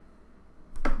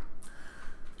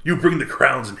You bring the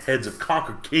crowns and heads of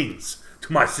conquered kings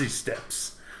to my city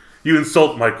steps. You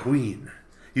insult my queen.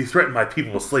 You threaten my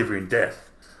people with slavery and death.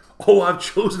 Oh, I've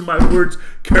chosen my words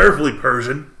carefully,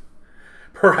 Persian.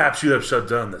 Perhaps you have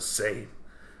done the same.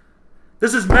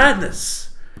 This is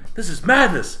madness. This is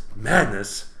madness.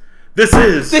 Madness. This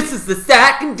is the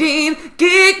Zack and Dean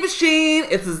Geek Machine.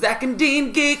 It's the Zack and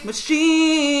Dean Geek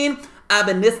Machine. I've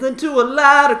been listening to a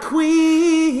lot of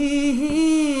Queen.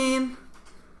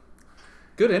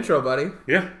 Good intro, buddy.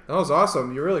 Yeah. That was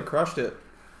awesome. You really crushed it.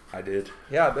 I did.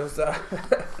 Yeah, that was.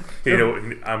 You know,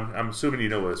 I'm assuming you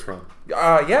know what it's from.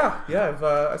 Yeah.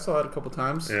 I saw it a couple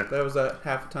times. Yeah. That was at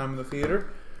half the time in the theater.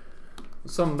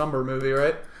 Some number movie,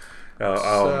 right?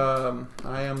 I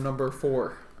am number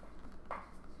 4.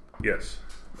 Yes.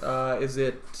 Is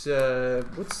it?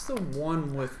 What's the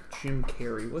one with Jim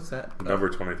Carrey? What's that? Number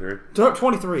 23.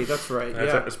 23. That's right.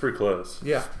 That's pretty close.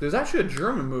 Yeah. There's actually a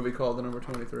German movie called The Number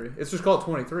 23. It's just called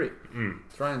 23. Mm.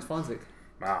 It's Ryan Swansea.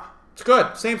 Ah. It's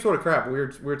good. Same sort of crap.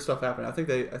 Weird stuff happening. I think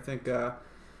the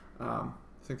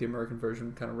American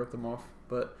version kind of ripped them off.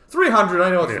 But 300. I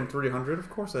know it's from 300. Of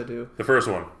course I do. The first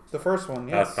one. The first one.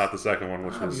 Yes. Not the second one,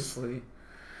 which obviously. Was.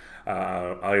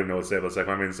 I don't even know what to say about the second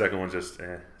one. I mean, the second one's just. It's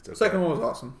okay. The second one was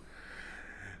awesome.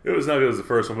 It was not good as the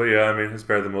first one, but yeah, I mean, it's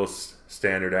better than most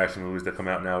standard action movies that come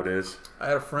out nowadays. I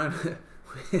had a friend.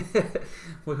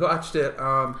 We watched it.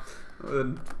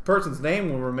 The person's name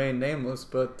will remain nameless,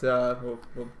 but the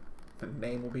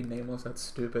name will be nameless. That's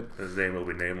stupid. His name will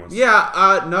be nameless.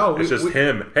 Yeah, no. It's just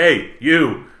him. Hey,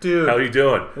 you. Dude. How you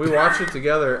doing? We watched it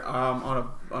together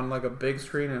on like a big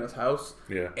screen in his house.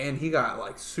 Yeah. And he got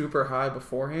like super high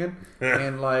beforehand.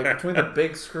 And like between the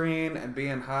big screen and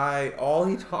being high, all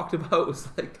he talked about was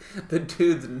like the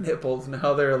dude's nipples and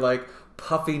how they're like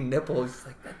puffy nipples. He's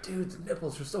like, that dude's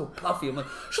nipples are so puffy. I'm like,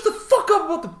 shut the fuck up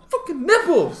about the fucking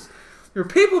nipples. There are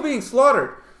people being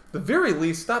slaughtered. The very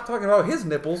least, stop talking about his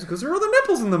nipples because there are other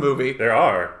nipples in the movie. There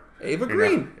are. Ava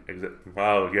Green.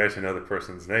 Wow, you actually know the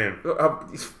person's name.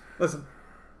 Listen.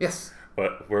 Yes.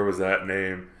 But where was that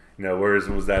name? You know, where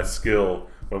was that skill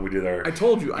when we did our? I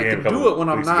told you I can do it when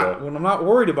I'm not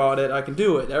worried about it. I can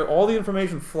do it. All the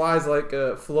information flows like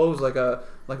a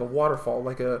waterfall,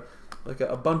 like a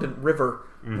abundant river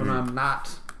when I'm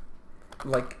not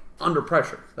like under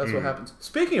pressure. That's what happens.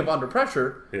 Speaking of under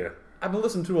pressure, yeah. I've been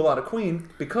listening to a lot of Queen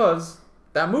because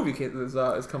that movie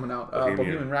is coming out,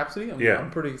 Bohemian Rhapsody. I'm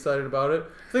pretty excited about it.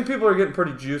 I think people are getting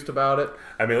pretty juiced about it.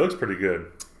 I mean, it looks pretty good.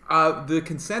 The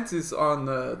consensus on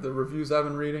the reviews I've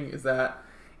been reading is that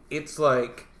it's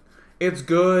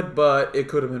good, but it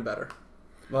could have been better.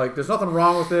 Like, there's nothing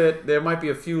wrong with it. There might be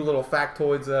a few little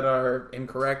factoids that are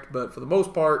incorrect, but for the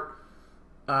most part,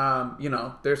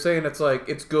 they're saying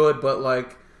it's good, but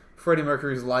like Freddie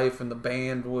Mercury's life and the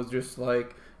band was just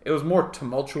like. It was more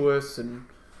tumultuous than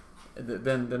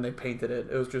they painted it.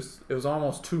 It was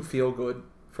almost too feel good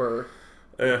for.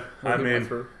 Yeah,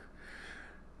 the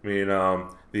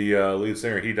lead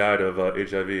singer, he died of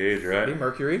HIV/AIDS, right? Freddie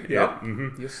Mercury. Yeah. Yep.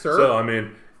 Mm-hmm. Yes, sir. So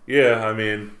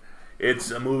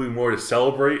it's a movie more to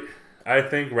celebrate, I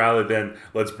think, rather than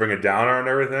let's bring it down on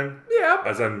everything. Yeah.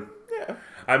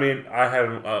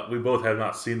 We both have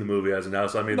not seen the movie as of now,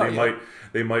 so I mean,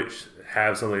 they might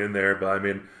have something in there, but I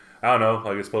mean. I don't know,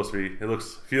 like it's supposed to be. It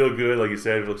looks feel good, like you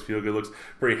said. It looks feel good. It looks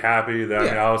pretty happy. That I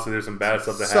mean, obviously there's some bad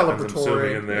stuff that happens. I'm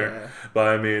assuming in there, but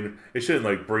I mean, it shouldn't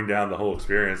like bring down the whole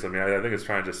experience. I mean, I think it's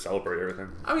trying to just celebrate everything.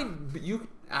 I mean,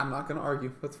 I'm not going to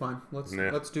argue. That's fine. Let's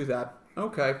do that.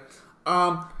 Okay.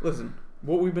 Listen,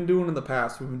 what we've been doing in the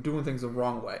past, we've been doing things the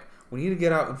wrong way. We need to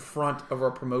get out in front of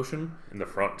our promotion. In the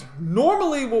front.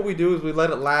 Normally, what we do is we let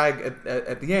it lag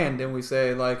at the end, and we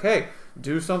say like, "Hey,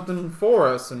 do something for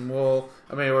us," and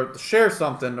or share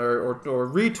something, or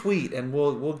retweet, and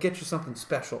we'll get you something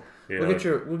special. Yeah,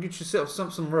 we'll get you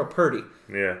something real pretty.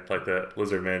 Yeah, like that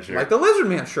Lizard Man shirt. Like the Lizard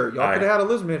Man shirt. Y'all could have had a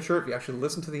Lizard Man shirt if you actually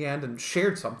listened to the end and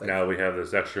shared something. Now we have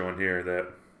this extra one here that.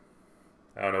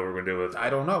 I don't know what we're going to do with it. I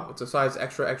don't know. It's a size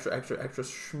extra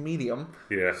medium.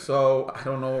 Yeah. So I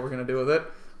don't know what we're going to do with it.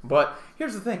 But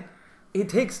here's the thing. It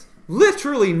takes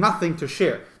literally nothing to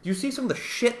share. Do you see some of the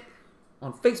shit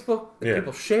on Facebook that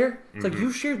people share? It's like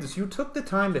you shared this. You took the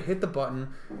time to hit the button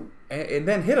and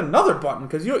then hit another button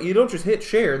because you don't just hit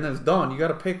share and then it's done. You got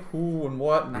to pick who and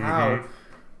what and how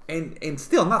and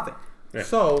still nothing. Yeah.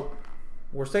 So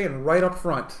we're saying right up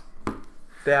front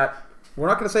that we're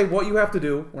not going to say what you have to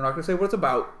do. We're not going to say what it's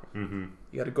about. Mm-hmm.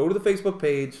 You got to go to the Facebook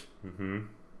page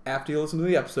after you listen to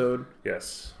the episode.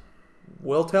 Yes.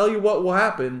 We'll tell you what will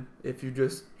happen if you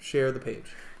just share the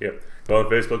page. Yep. Go on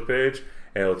the Facebook page,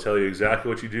 and it'll tell you exactly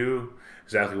what you do,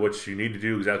 exactly what you need to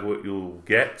do, exactly what you'll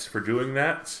get for doing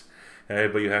that. Hey,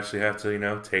 but you actually have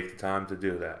to, take the time to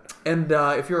do that. And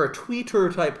if you're a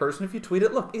tweeter type person, if you tweet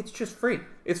it, look, it's just free.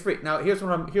 It's free. Now, here's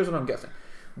what I'm guessing.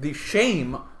 The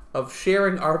shame of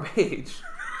sharing our page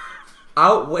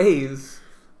outweighs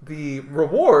the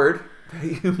reward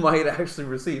that you might actually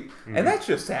receive, and that's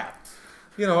just sad.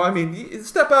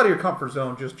 Step out of your comfort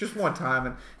zone just one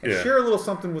time and share a little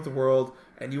something with the world,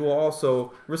 and you will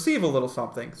also receive a little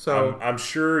something. So I'm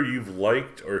sure you've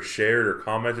liked or shared or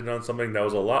commented on something that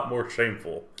was a lot more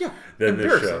shameful than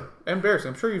this show. Embarrassing.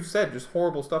 I'm sure you've said just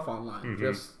horrible stuff online.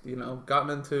 Just, gotten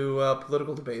into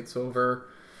political debates over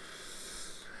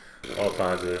all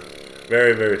kinds of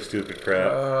very, very stupid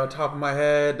crap. Top of my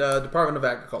head, Department of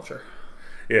Agriculture.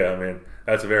 Yeah, I mean,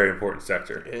 that's a very important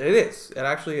sector. It is. It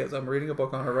actually is. I'm reading a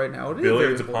book on it right now.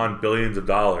 Billions upon billions of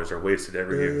dollars are wasted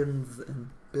every year. Billions and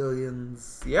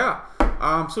billions. Yeah.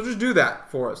 So just do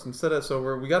that for us instead of.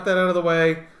 So we got that out of the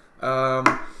way.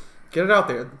 Get it out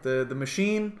there. The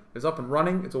machine is up and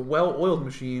running. It's a well-oiled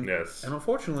machine. Yes. And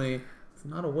unfortunately, it's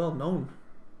not a well-known,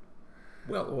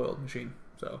 well-oiled machine.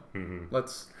 So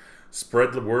let's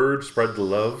spread the word. Spread the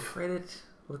love. Spread it.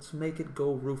 Let's make it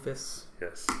go Rufus.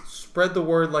 Yes. Spread the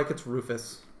word like it's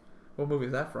Rufus. What movie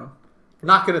is that from?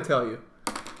 Not going to tell you.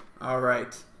 All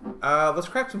right. Let's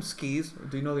crack some skis.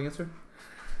 Do you know the answer?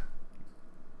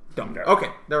 Don't. No. Okay,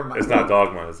 never mind. It's not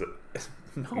Dogma, is it?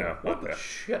 No. What the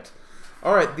shit?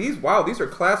 All right. These are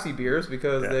classy beers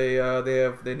because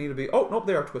they need to be. Oh nope,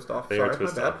 they are twist off. Sorry,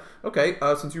 my bad. Okay.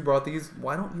 Since you brought these,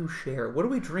 why don't you share? What are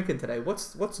we drinking today?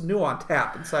 What's new on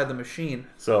tap inside the machine?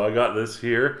 So I got this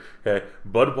here. Okay,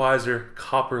 Budweiser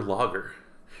Copper Lager.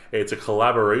 It's a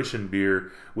collaboration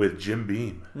beer with Jim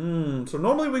Beam. So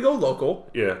normally we go local.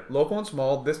 Yeah. Local and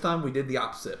small. This time we did the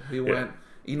opposite. We went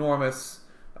enormous.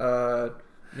 I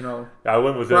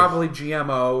went with probably this.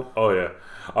 GMO. Oh yeah.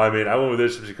 I mean, I went with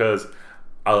this because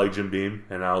I like Jim Beam,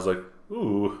 and I was like,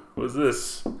 "Ooh, what's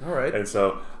this?" All right. And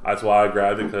so that's why I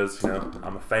grabbed it because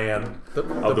I'm a fan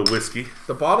of the whiskey.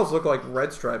 The bottles look like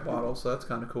Red Stripe bottles, so that's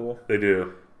kind of cool. They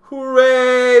do.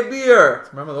 Hooray, beer!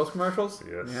 Remember those commercials?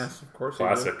 Yes, of course.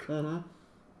 Classic.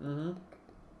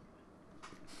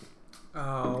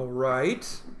 All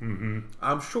right.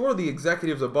 I'm sure the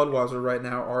executives of Budweiser right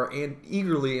now are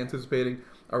eagerly anticipating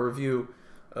a review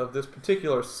of this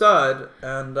particular sud.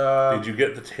 And did you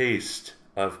get the taste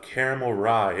of caramel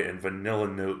rye and vanilla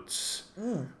notes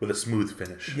with a smooth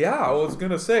finish? Yeah, I was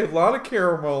gonna say a lot of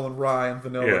caramel and rye and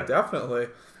vanilla. Yeah. Definitely.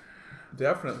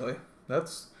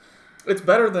 It's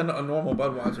better than a normal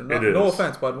Budweiser. No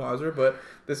offense, Budweiser, but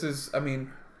this is, I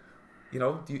mean,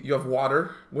 you have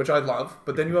water, which I love,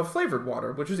 but then you have flavored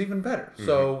water, which is even better.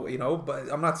 So, but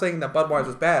I'm not saying that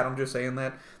Budweiser's bad. I'm just saying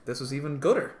that this is even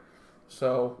gooder.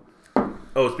 So.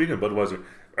 Oh, speaking of Budweiser,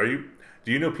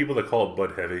 do you know people that call it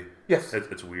Bud Heavy? Yes.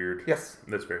 It's weird. Yes.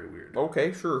 That's very weird.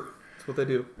 Okay, sure. That's what they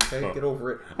do. Okay, get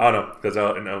over it. I don't know, because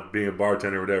being a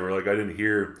bartender or whatever, like I didn't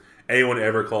hear anyone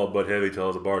ever call it Bud Heavy till I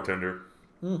was a bartender.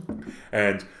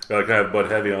 And they're like, I have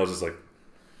Bud Heavy, and I was just like,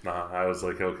 nah. I was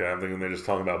like, okay, I'm thinking they're just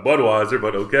talking about Budweiser,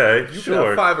 but okay, you can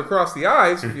have 5 across the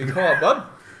eyes if you call it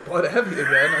Bud Heavy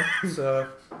again.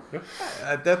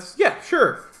 That's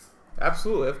sure,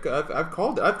 absolutely. I've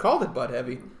called it Bud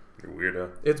Heavy. You're a weirdo.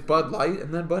 It's Bud Light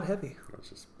and then Bud Heavy.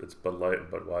 It's Bud Light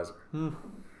and Budweiser.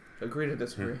 Agree to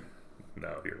disagree.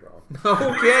 No, you're wrong.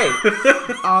 Okay.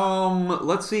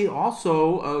 Let's see.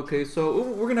 Also, so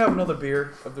we're gonna have another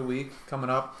beer of the week coming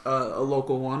up, a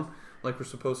local one, like we're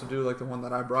supposed to do, like the one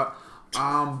that I brought.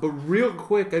 But real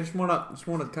quick, I just wanna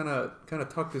kind of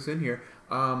tuck this in here.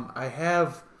 I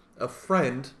have a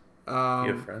friend. You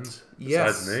have friends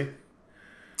yes. besides me?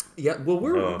 Yeah. Well,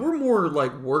 we're more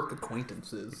like work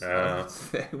acquaintances.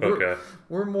 Okay.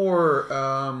 We're more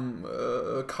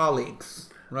colleagues.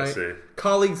 Right? I see.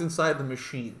 Colleagues inside the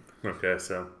machine. Okay,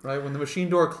 so. Right, when the machine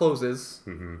door closes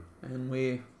and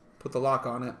we put the lock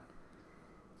on it,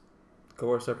 go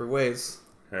our separate ways.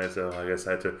 And so I guess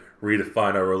I have to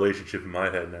redefine our relationship in my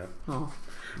head now. Oh.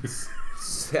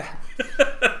 Sad.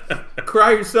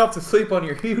 Cry yourself to sleep on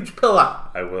your huge pillow.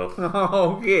 I will.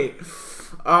 Okay.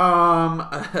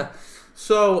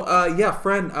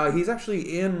 Friend, he's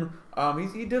actually in.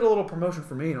 He did a little promotion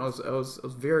for me, and I was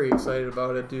very excited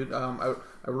about it, dude.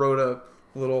 I wrote a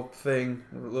little thing,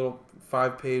 a little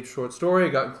 5-page short story.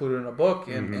 It got included in a book,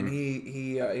 and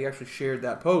he actually shared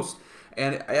that post.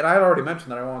 And I had already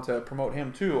mentioned that I wanted to promote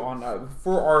him too on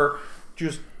for our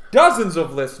just dozens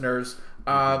of listeners.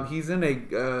 He's in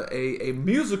a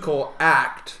musical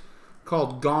act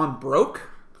called Gone Broke.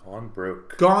 Gone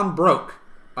Broke. Gone Broke.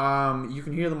 You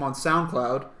can hear them on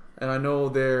SoundCloud. And I know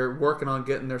they're working on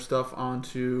getting their stuff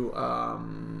onto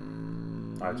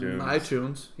iTunes.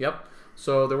 iTunes. Yep.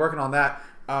 So they're working on that.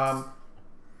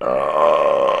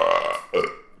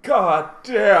 God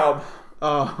damn.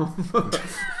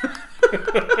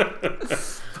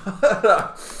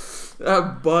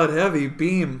 Bud Heavy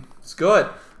Beam. It's good.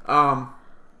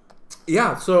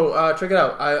 Yeah, so check it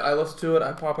out. I listen to it.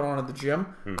 I pop it on at the gym.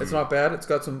 Mm-hmm. It's not bad. It's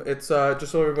got some. It's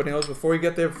just so everybody knows before you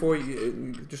get there.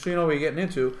 Just so you know what you're getting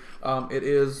into. It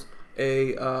is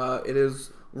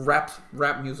rap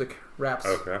music. Raps.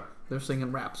 Okay. They're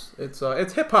singing raps. It's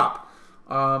hip hop.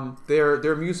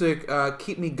 Their music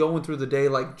keep me going through the day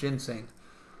like ginseng.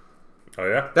 Oh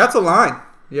yeah. That's a line.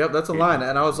 Yep, that's a line.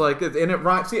 And I was like, and it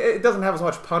rhymes. See, it doesn't have as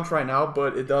much punch right now,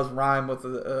 but it does rhyme with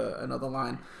another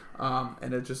line.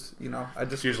 And it just,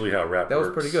 It's usually how rap that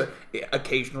works. was pretty good. Yeah,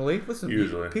 occasionally, listen.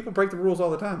 Usually, people break the rules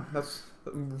all the time.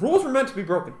 Rules were meant to be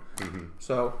broken. Mm-hmm.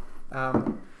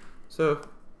 So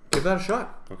give that a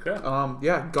shot. Okay.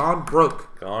 Yeah, Gone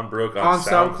Broke. Gone Broke on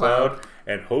SoundCloud,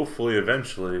 and hopefully,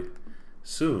 eventually,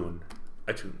 soon,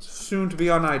 iTunes. Soon to be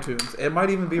on iTunes. It might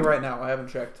even be right now. I haven't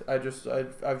checked. I've just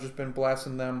been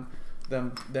blasting them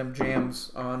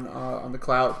jams on the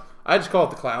cloud. I just call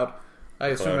it the cloud. I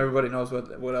assume everybody knows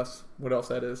what else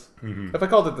that is. Mm-hmm. If I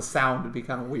called it the sound, it'd be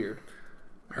kind of weird.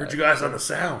 Heard you guys on the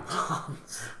sound.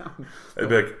 I'd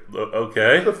be like,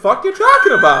 okay. What the fuck you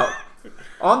talking about?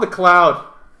 On the cloud.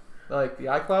 Like the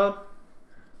iCloud?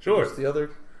 Sure. Just the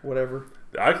other, whatever.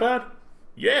 The iCloud?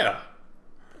 Yeah.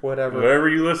 Whatever. Whatever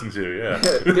you listen to, yeah.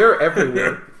 They're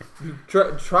everywhere. You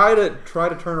try to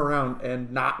turn around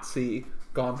and not see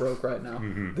Gone Broke right now.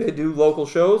 Mm-hmm. They do local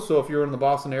shows, so if you're in the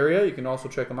Boston area, you can also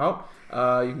check them out.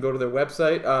 You can go to their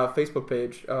website, Facebook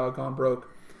page,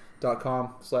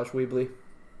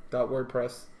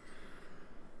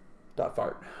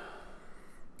 gonebroke.com/weebly.wordpress.fart.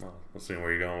 Well, let's see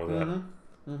where you're going with that.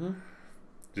 Mm-hmm. Mm-hmm.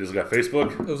 You just got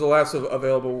Facebook? It was the last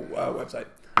available website.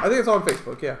 I think it's on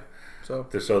Facebook, yeah. So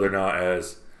they're not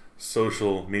as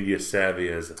social media savvy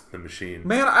as the machine.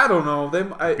 Man, I don't know. It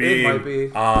might be.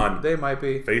 They might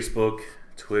be. Facebook,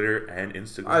 Twitter, and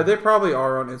Instagram. They probably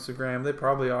are on Instagram. They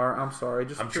probably are. I'm sorry.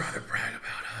 I'm trying to brag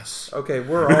about us. Okay,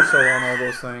 we're also on all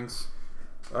those things.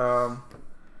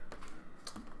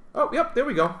 Oh, yep. There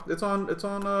we go. It's on. There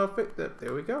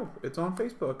we go. It's on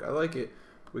Facebook. I like it.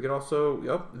 We could also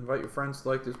invite your friends to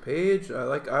like this page. I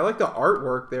like the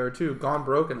artwork there too. Gone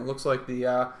Broken. It looks like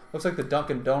the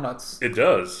Dunkin' Donuts. It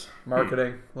does.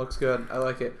 Marketing looks good. I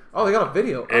like it. Oh, they got a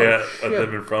video. Yeah, oh,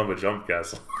 them in front of a jump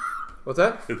castle. What's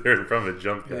that? They're in front of a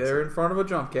jump castle. They're in front of a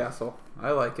jump castle.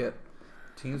 I like it.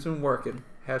 Team's been working.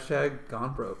 #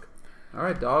 Gone Broke. All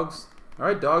right, dogs.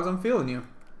 I'm feeling you.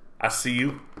 I see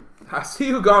you.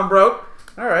 Gone Broke.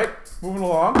 All right, moving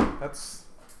along. That's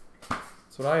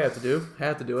what I had to do.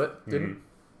 Had to do it. Didn't.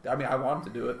 Mm-hmm. I mean, I wanted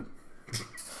to do it.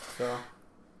 So.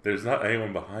 There's not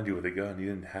anyone behind you with a gun. You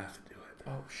didn't have to do it.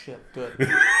 Oh shit! Good.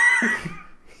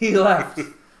 He left.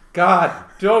 God,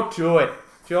 don't do it.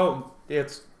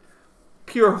 It's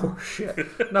pure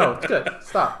horseshit. No, it's good.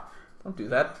 Stop. Don't do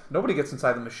that. Nobody gets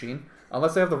inside the machine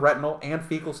unless they have the retinal and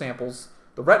fecal samples.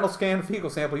 The retinal scan and fecal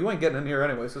sample, you ain't getting in here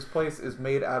anyways. This place is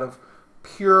made out of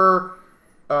pure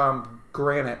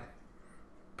granite.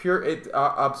 Pure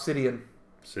obsidian.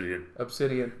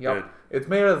 Obsidian. Yep. Good. It's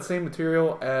made out of the same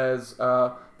material as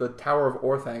the Tower of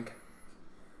Orthanc.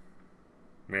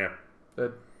 Yeah.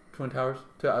 The Twin Towers.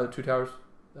 The two towers.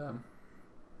 No.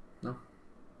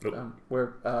 Nope.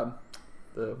 Where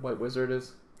the White Wizard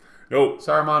is. Nope.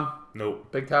 Saruman.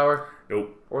 Nope. Big Tower.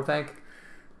 Nope. Orthanc.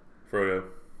 Frodo.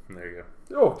 There you go.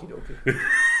 Okie dokie.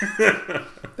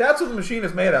 That's what the machine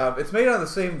is made of. It's made out of the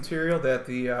same material that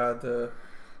the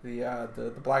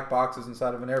black boxes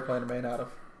inside of an airplane are made out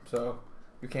of. So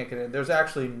you can't get in. There's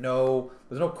actually no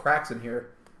cracks in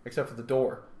here except for the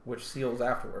door, which seals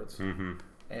afterwards. Mm-hmm.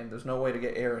 And there's no way to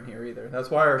get air in here either. That's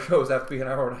why our shows have to be an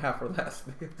hour and a half or less.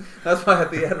 That's why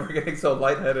at the end we're getting so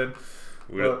lightheaded.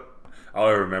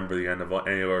 I'll remember the end of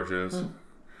any of our shows.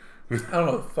 I don't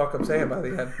know what the fuck I'm saying by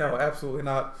the end. No, absolutely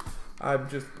not.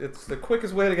 It's the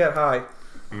quickest way to get high.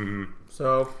 Mm-hmm.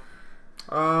 So,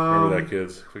 remember that,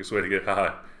 kids. Quickest way to get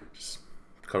high. Just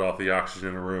cut off the oxygen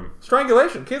in a room.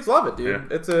 Strangulation. Kids love it, dude.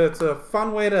 Yeah. It's a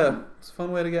fun way to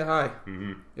get high.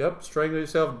 Mm-hmm. Yep. Strangle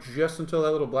yourself just until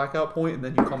that little blackout point, and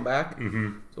then you come back.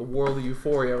 Mm-hmm. It's a world of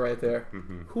euphoria right there.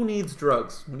 Mm-hmm. Who needs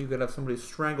drugs when you could have somebody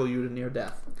strangle you to near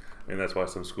death? And that's why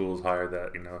some schools hire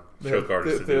that, choke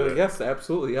artists to do that. Yes,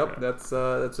 absolutely. Yep. Yeah. That's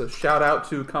a shout out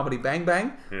to Comedy Bang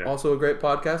Bang. Yeah. Also a great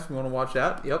podcast. If you want to watch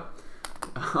that. Yep.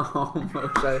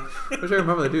 I wish I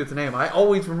remember the dude's name. I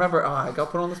always remember. Oh, I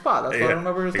got put on the spot. That's why I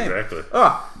remember his name. Exactly.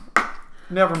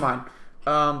 Never mind.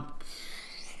 Fuck.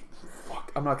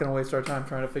 I'm not going to waste our time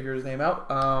trying to figure his name out.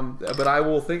 But I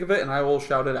will think of it and I will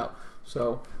shout it out.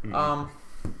 So,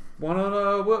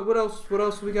 what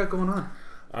else we got going on?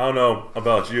 I don't know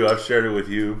about you. I've shared it with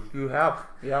you. You have,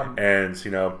 yeah. And,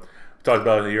 we talked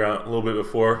about it here a little bit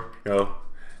before.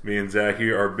 Me and Zach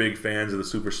here are big fans of the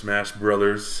Super Smash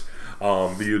Brothers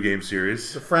video game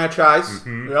series. The franchise.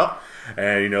 Mm-hmm. Yep.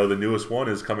 And, the newest one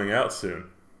is coming out soon.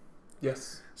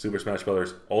 Yes. Super Smash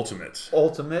Brothers Ultimate.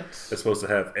 It's supposed to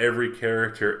have every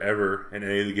character ever in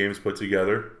any of the games put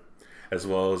together, as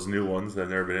well as new ones that have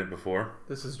never been in before.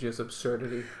 This is just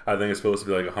absurdity. I think it's supposed to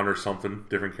be like 100-something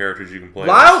different characters you can play.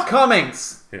 Lyle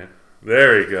Cummings! Yeah.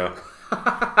 There you go.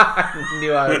 I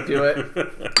knew I would do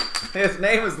it. His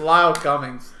name is Lyle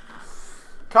Cummings.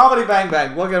 Comedy Bang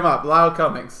Bang. Look him up. Lyle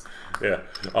Cummings. Yeah.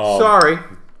 Sorry. No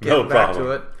Getting back problem.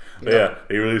 to it. But yeah,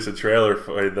 he released a trailer,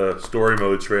 for the story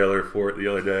mode trailer for it the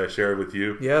other day. I shared with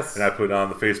you. Yes. And I put it on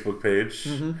the Facebook page.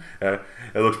 Mm-hmm.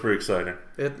 It looks pretty exciting.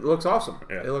 It looks awesome.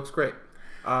 Yeah. It looks great.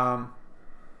 I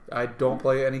don't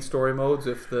play any story modes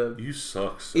You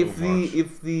suck so much.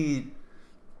 If the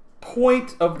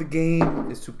point of the game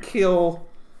is to kill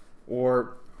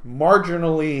or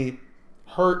marginally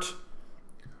hurt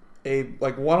a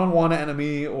one-on-one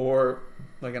enemy or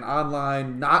like an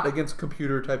online not against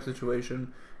computer type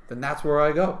situation, then that's where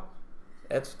I go.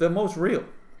 It's the most real.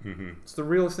 Mm-hmm. It's the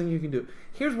realest thing you can do.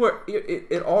 Here's where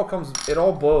it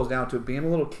all boils down to being a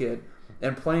little kid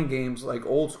and playing games like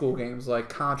old school games like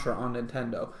Contra on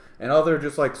Nintendo and other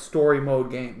just like story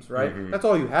mode games, right? Mm-hmm. That's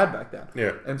all you had back then.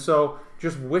 Yeah. And so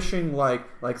just wishing like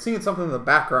seeing something in the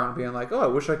background being like, oh, I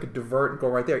wish I could divert and go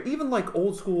right there. Even like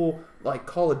old school like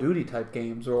Call of Duty type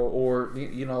games or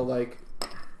like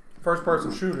first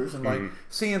person shooters and like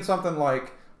seeing something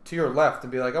like to your left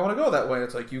and be like, I want to go that way. And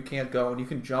it's like, you can't go. And you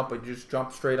can jump, but you just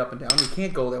jump straight up and down. You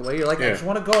can't go that way. You're like, I just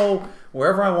want to go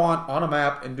wherever I want on a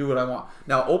map and do what I want.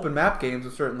 Now, open map games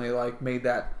have certainly like made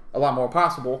that a lot more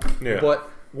possible. Yeah. But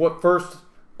what first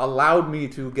allowed me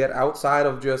to get outside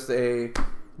of just a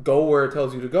go where it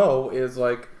tells you to go is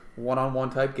like one-on-one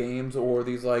type games or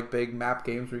these like big map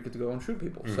games where you get to go and shoot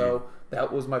people. Mm-hmm. So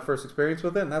that was my first experience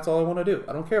with it, and that's all I want to do.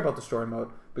 I don't care about the story mode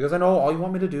because I know all you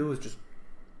want me to do is just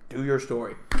do your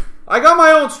story. I got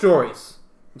my own stories.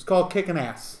 It's called kicking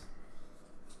ass.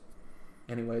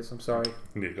 Anyways, I'm sorry.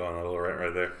 You're going a little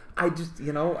right there. I just,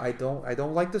 I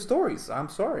don't like the stories. I'm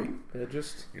sorry. They're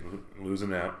just You're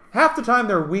losing out. half the time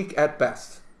they're weak at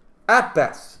best. At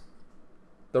best.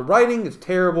 The writing is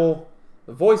terrible.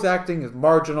 The voice acting is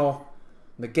marginal.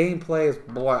 The gameplay is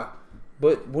blah.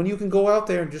 But when you can go out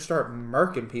there and just start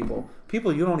murking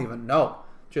people you don't even know,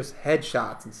 just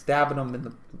headshots and stabbing them in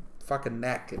the fucking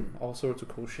neck and all sorts of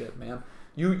cool shit, man.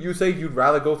 You say you'd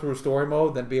rather go through a story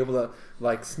mode than be able to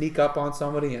like sneak up on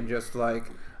somebody and just like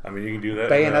you can do that.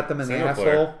 Bayonet them in the asshole.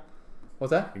 Player.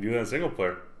 What's that? You can do that in single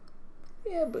player.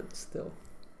 Yeah, but still,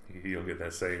 you don't get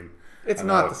that same. It's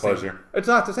not the pleasure. same. It's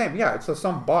not the same. Yeah, it's just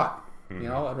some bot.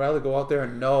 Mm-hmm. I'd rather go out there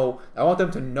and know. I want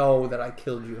them to know that I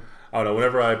killed you. I don't know.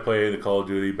 Whenever I play the Call of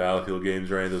Duty, Battlefield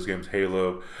games, or any of those games,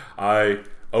 Halo, I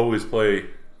always play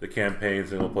the campaign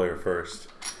single player first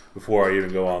before I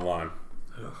even go online.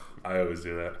 Ugh. I always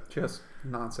do that. Just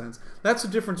nonsense. That's the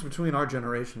difference between our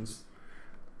generations.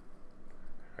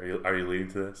 Are you leading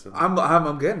to this? I'm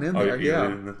getting in there. Yeah,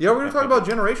 we're gonna talk about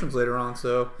generations later on.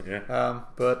 So yeah.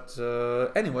 But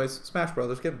anyways, Smash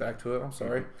Brothers. Getting back to it. I'm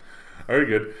sorry. Very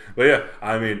good. But yeah,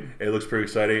 it looks pretty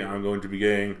exciting. I'm going to be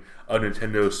getting a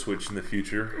Nintendo Switch in the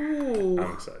future. Ooh.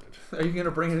 I'm excited. Are you going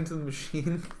to bring it into the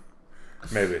machine?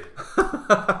 Maybe.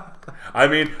 I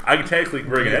can technically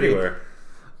bring it anywhere.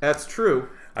 That's true.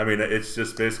 It's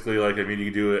just basically like, you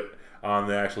can do it on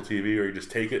the actual TV or you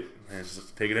just take it and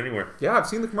just take it anywhere. Yeah, I've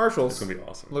seen the commercials. It's going to be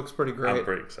awesome. Looks pretty great. I'm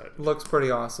pretty excited. Looks pretty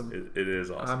awesome. It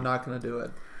is awesome. I'm not going to do it.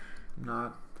 I'm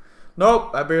not.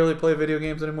 Nope, I barely play video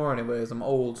games anymore anyways. I'm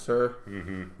old, sir.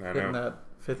 Mm-hmm. I know.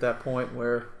 Fit that point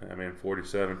where...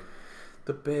 47.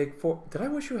 The big four... Did I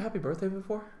wish you a happy birthday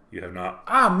before? You have not.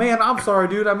 Ah, man, I'm sorry,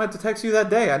 dude. I meant to text you that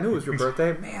day. I knew it was your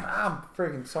birthday. Man, I'm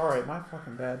freaking sorry. My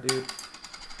fucking bad, dude.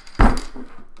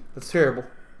 That's terrible.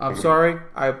 I'm sorry.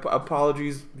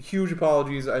 Apologies. Huge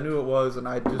apologies. I knew it was, and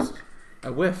I whiffed.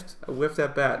 I whiffed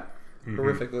that bat.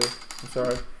 Horrifically. I'm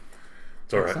sorry.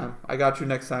 It's all right. Time. I got you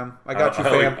next time. I got you,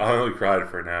 fam. I only cried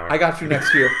for an hour. I got you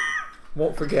next year.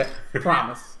 Won't forget.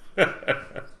 Promise.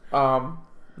 No,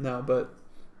 but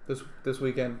this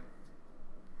weekend,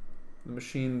 the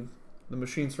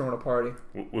machine's throwing a party.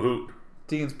 Woohoo!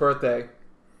 Dean's birthday.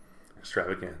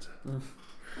 Extravaganza.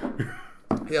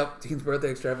 Yep, Dean's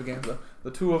birthday extravaganza.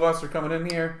 The two of us are coming in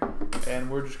here, and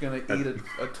we're just gonna eat a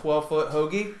 12-foot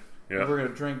hoagie. Yeah. We're gonna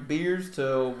drink beers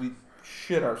till we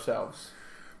shit ourselves.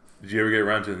 Did you ever get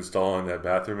around to installing that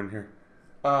bathroom in here?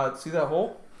 See that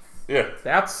hole?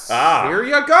 Yeah. Here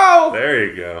you go. There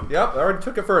you go. Yep, I already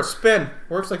took it for a spin.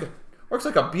 Works like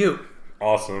a beaut.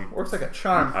 Awesome. Works like a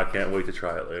charm. I can't wait to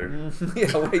try it later.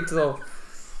 Yeah, wait till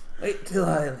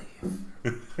I leave.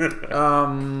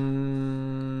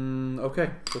 Okay,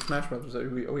 so Smash Brothers. Are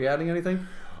we adding anything?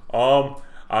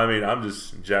 I mean, I'm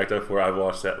just jacked up for it. I've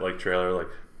watched that trailer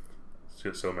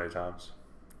so many times.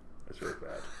 It's really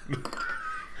bad.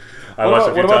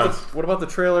 What about the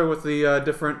trailer with the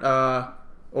different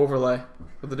overlay,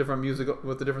 with the different music,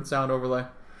 with the different sound overlay?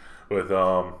 With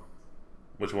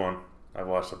which one? I've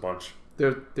watched a bunch.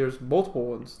 There's multiple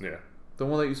ones. Yeah. The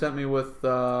one that you sent me with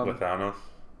Thanos.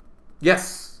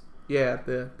 Yes. Yeah.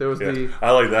 There was the.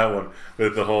 I like that one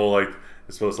with the whole it's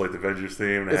supposed to the Avengers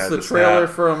theme. It's the trailer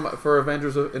for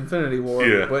Avengers of Infinity War.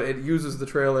 Yeah. But it uses the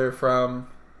trailer from.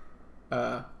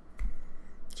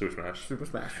 Super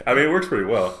Smash. I mean, it works pretty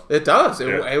well. It does.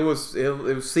 It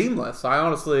was seamless. I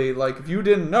honestly if you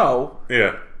didn't know.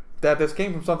 Yeah. That this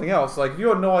came from something else. If you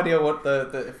had no idea what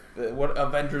what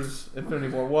Avengers Infinity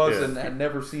War was and had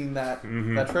never seen that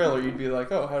trailer, you'd be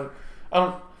like, oh, I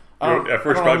don't. At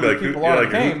first, probably who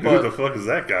the fuck is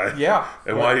that guy? Yeah.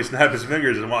 And why he snapped his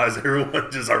fingers and why is everyone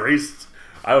just erased?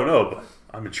 I don't know, but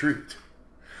I'm intrigued.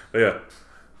 But yeah.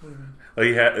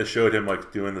 It showed him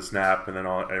doing the snap and then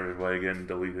everybody getting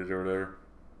deleted or whatever.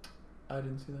 I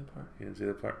didn't see that part. You didn't see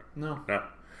that part? No.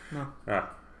 No.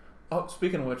 Oh,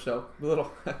 speaking of which, though,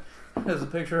 there's a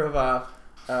picture of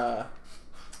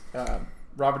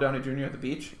Robert Downey Jr. at the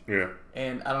beach. Yeah.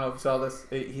 And I don't know if you saw this.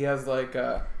 He has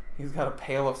he's got a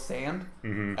pail of sand,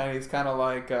 and he's kind of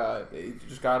he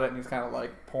just got it and he's kind of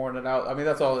pouring it out. I mean,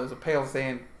 that's all. There's a pail of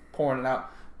sand pouring it out.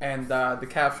 And the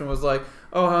caption was "Oh,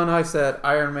 how nice that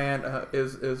Iron Man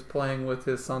is playing with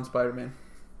his son Spider-Man."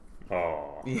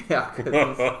 Oh. Yeah,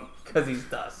 because he's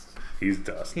dust. He's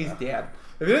dust. He's dead.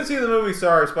 If you didn't see the movie,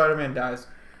 sorry, Spider-Man dies.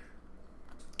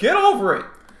 Get over it.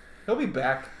 He'll be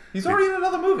back. He's already in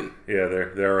another movie. Yeah,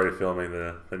 they're already filming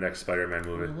the next Spider-Man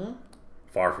movie.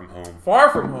 Far From Home. Far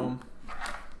From Home.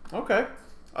 Okay.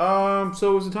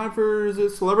 So is it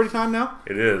celebrity time now?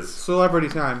 It is. Celebrity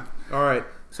time. All right.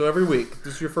 So every week,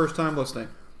 this is your first time listening.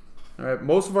 All right.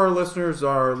 Most of our listeners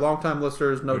are long-time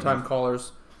listeners, no-time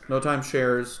callers, no-time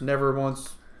sharers, never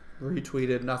once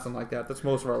retweeted, nothing like that. That's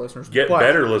most of our listeners. Get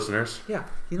better listeners. Yeah.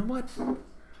 You know what?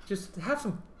 Just have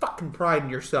some fucking pride in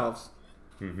yourselves.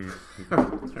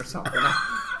 Or something.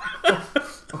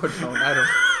 Or don't. I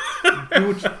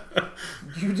don't.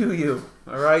 You do you.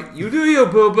 All right? You do you,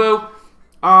 boo-boo.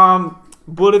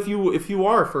 But if you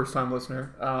are a first-time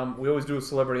listener, we always do a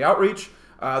celebrity outreach.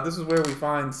 This is where we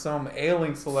find some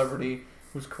ailing celebrity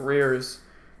whose career is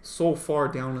so far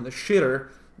down in the shitter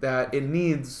that it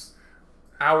needs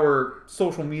our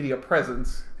social media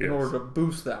presence in order to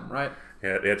boost them, right?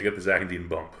 Yeah, they have to get the Zack and Dean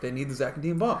bump. They need the Zack and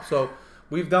Dean bump. So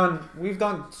we've done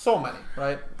so many,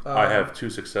 right? I have 2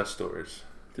 success stories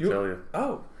to tell you.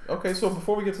 Oh, okay. So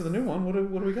before we get to the new one, what do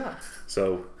we got?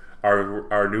 So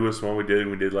our newest one we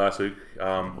did last week.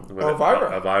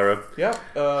 Elvira. Elvira. Yeah.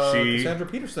 Cassandra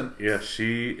Peterson. Yeah,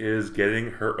 she is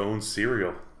getting her own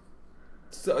cereal.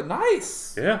 So,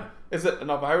 nice. Yeah. Is it an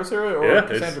Elvira cereal or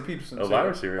Cassandra Peterson cereal?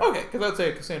 Elvira cereal. Okay, because I'd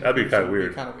say Cassandra That'd be kind of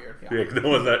weird. Kind of weird. Yeah,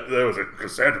 that was a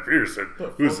Cassandra Peterson.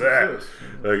 Who's that?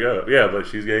 There you go. Yeah, but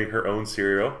she's getting her own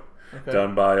cereal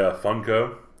done by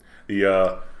Funko. They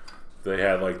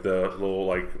had the little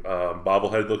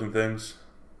bobblehead looking things.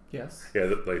 Yes.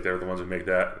 Yeah, they're the ones who make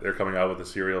that. They're coming out with a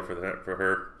cereal for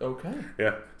her. Okay.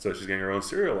 Yeah, so she's getting her own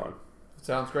cereal line.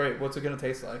 Sounds great. What's it gonna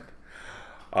taste like?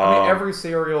 I mean, every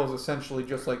cereal is essentially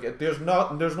just there's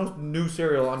no new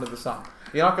cereal under the sun.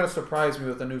 You're not going to surprise me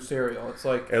with a new cereal. It's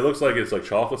it looks like it's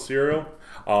chocolate cereal,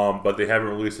 but they haven't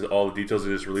released all the details.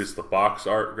 They just released the box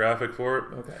art graphic for it.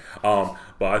 Okay.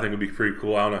 But I think it'd be pretty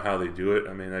cool. I don't know how they do it.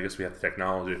 I mean, I guess we have the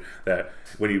technology that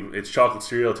it's chocolate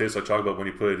cereal, it tastes like chocolate, but when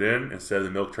you put it in, instead of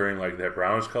the milk turning that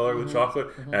brownish color with chocolate,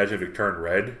 imagine if it turned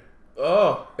red.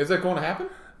 Oh, is that going to happen?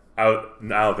 I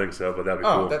don't think so, but that'd be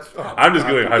cool. I'm just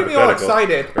going hypothetical. Get me all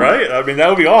excited. Right? I mean, that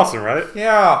would be awesome, right?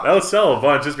 Yeah. That would sell a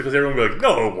bunch just because everyone would be like,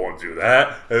 no, it won't do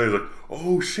that. And it was like,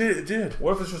 oh, shit, it did.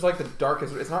 What if it's just the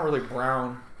darkest... It's not really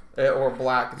brown or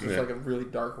black. It's just a really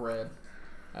dark red.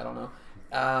 I don't know.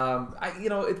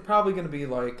 It's probably going to be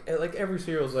every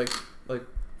cereal is like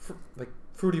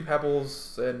Fruity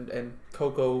Pebbles and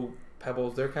Cocoa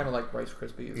Pebbles. They're kind of like Rice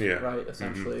Krispies, right?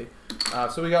 Essentially.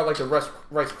 So we got the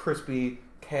Rice Krispie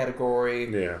category.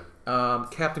 Yeah.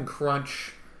 Captain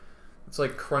Crunch. It's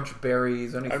like crunch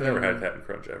berries, anything. I've never had Captain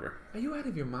Crunch ever. Are you out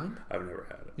of your mind? I've never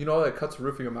had it. You know that cuts the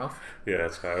roof of your mouth? Yeah,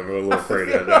 that's kind of, I'm a little afraid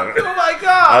of that. Oh my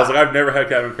god! I was like, I've never had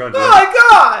Captain Crunch. Oh my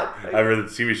god! I've read the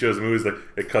TV shows and movies like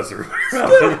it cuts the roof of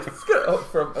your mouth. It's good. Oh,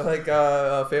 from like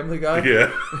Family Guy? Yeah.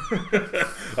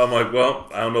 I'm like, well,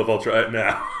 I don't know if I'll try it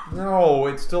now. No,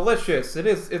 it's delicious. It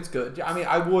is. It's good. I mean,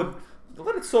 I would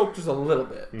let it soak just a little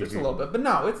bit. Just a little bit. But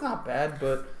no, it's not bad.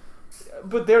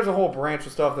 But there's a whole branch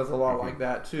of stuff that's a lot like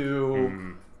that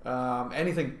too.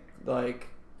 Anything like,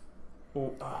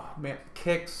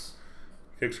 Kicks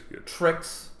are good.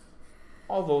 Tricks,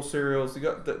 all those cereals. You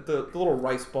got the little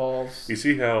rice balls. You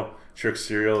see how Trix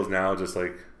cereal is now just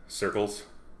like circles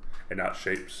and not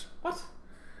shapes? What?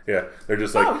 Yeah, they're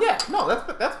just like. Oh yeah, no,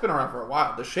 that's been around for a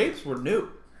while. The shapes were new.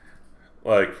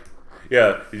 Like,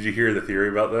 yeah. Did you hear the theory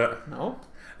about that? No.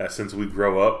 That since we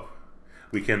grow up,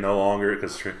 we can no longer,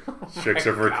 because tricks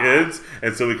are for kids,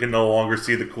 and so we can no longer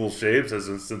see the cool shapes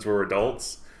since we're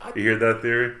adults. You hear that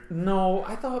theory? No,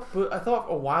 I thought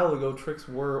a while ago tricks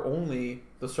were only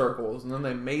the circles, and then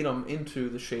they made them into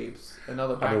the shapes. When I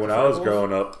was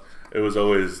growing up, it was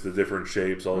always the different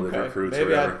shapes, all the different fruits.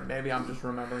 Maybe I'm just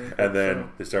remembering. And then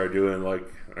they started doing like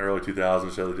early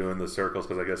 2000s, so they're doing the circles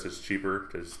because I guess it's cheaper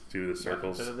to just do the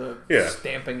circles.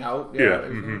 Stamping out.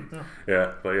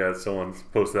 Yeah. But yeah, someone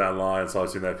posted that online, so I've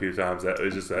seen that a few times. That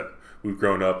it's just that we've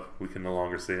grown up, we can no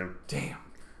longer see them. Damn.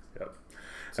 Yep.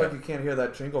 It's like you can't hear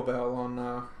that jingle bell on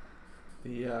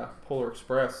the Polar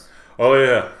Express. Oh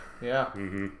yeah. Yeah.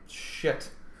 Shit.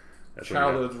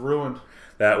 Childhood's ruined.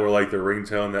 That were like the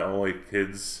ringtone that only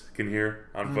kids can hear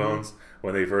on phones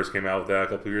when they first came out with that a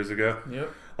couple years ago.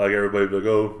 Yep. Like everybody would be like,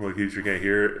 "Oh, my teacher can't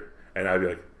hear it," and I'd be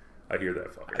like, "I hear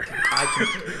that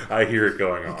fucker. I hear it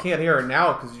going on." You can't hear it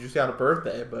now because you just had a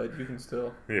birthday, but you can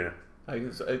still. Yeah.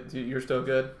 You're still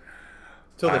good.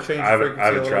 Until they change the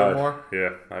frequency a little more.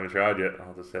 Yeah, I haven't tried yet.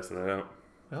 I'll just test it out.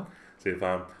 Well, see if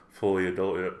I'm fully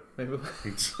adult yet. Maybe.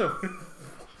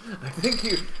 I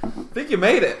think you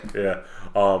made it. Yeah.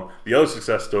 The other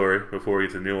success story before we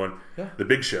get to the new one. Yeah. The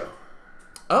Big Show.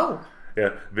 Oh.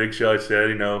 Yeah, Big Show. I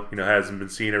said, hasn't been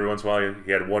seen every once in a while.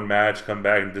 He had one match, come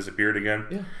back and disappeared again.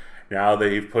 Yeah. Now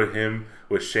they've put him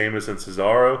with Sheamus and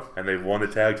Cesaro, and they've won the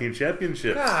tag team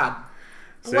championships. God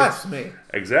bless me.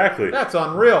 Exactly. That's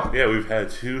unreal. Yeah, we've had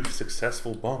 2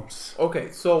 successful bumps. Okay,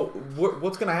 so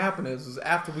what's going to happen is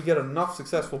after we get enough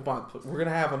successful bumps, we're going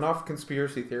to have enough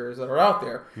conspiracy theories that are out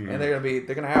there, and they're going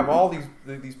to have all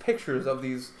these pictures of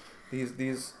these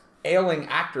ailing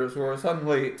actors who are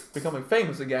suddenly becoming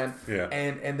famous again. Yeah.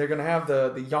 And they're going to have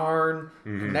the yarn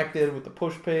connected with the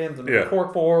push pins and the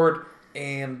cork board,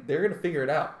 and they're going to figure it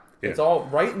out. Yeah. It's all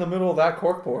right in the middle of that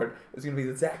corkboard. It's going to be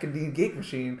the Zack and Dean gate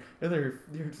machine. And they're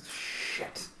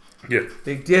shit. Yeah.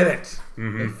 They did it.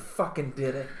 They fucking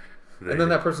did it. And then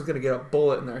that person's going to get a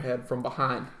bullet in their head from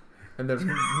behind. And there's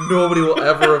nobody will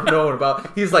ever have known about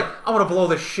it. He's like, I'm going to blow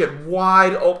this shit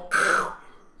wide open.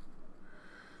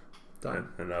 Done.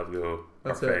 And that'll go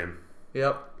That's our it. fame.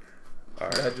 Yep. All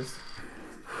right. That just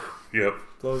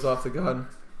blows off the gun.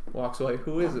 Walks away.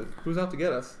 Who is it? Who's out to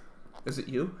get us? Is it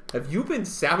you? Have you been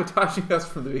sabotaging us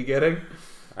from the beginning?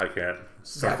 I can't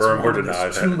confirm or deny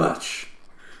that. Too much.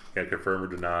 Can't confirm or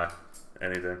deny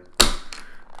anything.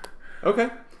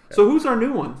 Okay. So who's our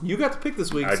new one? You got to pick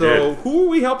this week. I did. Who are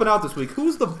we helping out this week?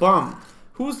 Who's the bum?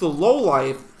 Who's the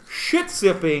lowlife,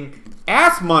 shit-sipping,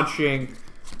 ass-munching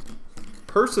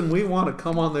person we want to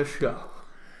come on this show?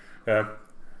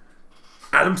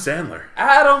 Adam Sandler.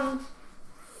 Adam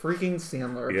freaking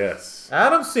Sandler. Yes.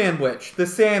 Adam Sandwich, the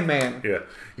Sandman.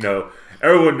 Yeah.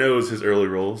 Everyone knows his early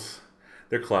roles.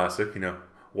 They're classic.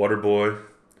 Waterboy.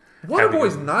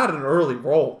 Waterboy's not an early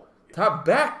role.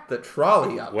 Back the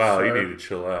trolley up. Wow, sir. you need to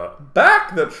chill out.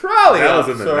 Back the trolley that up.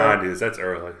 That was in the 90s. That's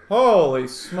early. Holy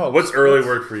smokes. What's early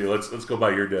work for you? Let's go by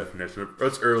your definition.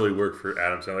 What's early work for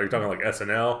Adam Sandler? Are you talking like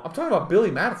SNL? I'm talking about Billy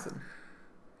Madison.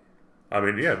 I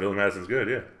mean, yeah, Billy Madison's good,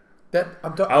 yeah.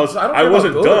 I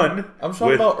wasn't done. I'm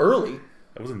talking about early.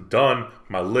 I wasn't done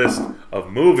my list of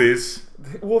movies.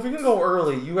 Well, if you're going to go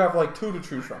early, you have like 2 to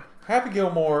choose from. Happy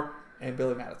Gilmore and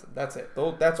Billy Madison. That's it.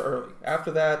 That's early.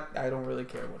 After that, I don't really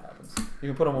care what happens. You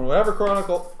can put them in whatever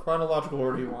chronological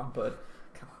order you want, but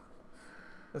come on.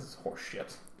 This is horse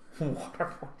shit.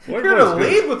 Waterboy. You're going to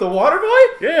lead with the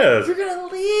Waterboy? Yes. You're going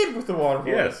to lead with the Waterboy?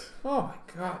 Yes. Oh my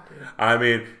God, dude. I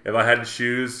mean, if I had to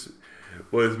choose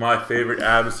what is my favorite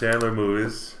Adam Sandler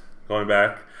movies, going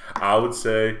back, I would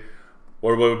say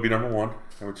Waterboy would be number 1.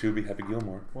 Number 2 would be Happy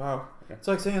Gilmore. Wow. Yeah. It's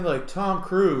like saying like Tom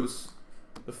Cruise,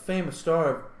 the famous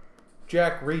star of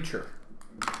Jack Reacher.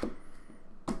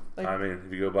 I mean,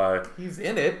 if you go by... He's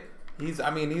in it. He's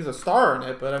a star in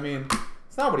it, but I mean,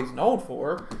 It's not what he's known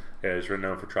for. Yeah, he's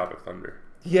known for Tropic Thunder.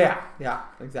 Yeah,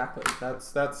 exactly.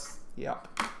 That's yep.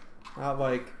 Not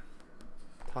like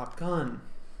Top Gun,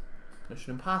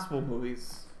 Mission Impossible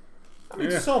movies. I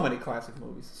mean, so many classic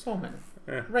movies. So many.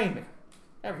 Yeah. Rain Man.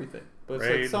 Everything. But it's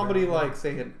like somebody like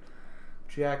saying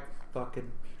Jack fucking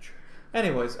Reacher.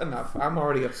 Anyways, enough. I'm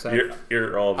already upset.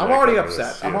 You're all I'm already upset.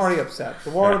 Yes. I'm already upset. The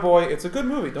Waterboy, it's a good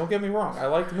movie. Don't get me wrong. I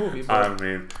like the movie. But I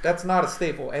mean, that's not a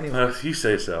staple anyway. You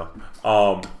say so.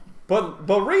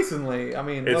 But recently, I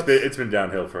mean, it's been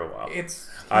downhill for a while.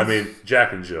 I mean,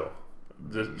 Jack and Jill.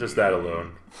 Just that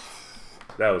alone.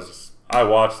 That was just, I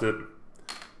watched it.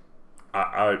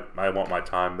 I want my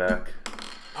time back.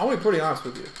 I want to be pretty honest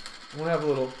with you. I'm gonna have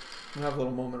a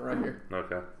little moment right here.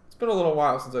 Okay. It's been a little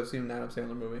while since I've seen an Adam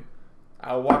Sandler movie.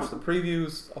 I'll watch the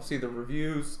previews. I'll see the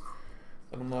reviews,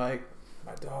 and I'm like,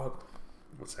 my dog.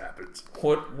 What's happened?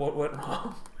 What went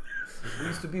wrong? We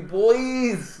used to be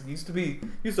boys. Used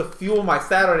to fuel my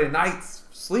Saturday nights,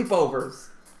 sleepovers,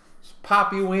 just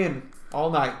pop you in all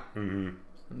night. Mm-hmm.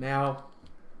 Now,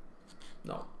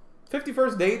 no.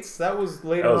 51st Dates. That was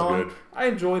later on. That was good. I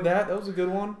enjoyed that. That was a good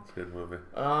one. It's a good movie.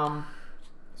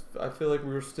 I feel like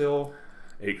we were still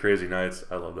 8 Crazy Nights.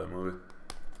 I love that movie.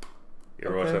 You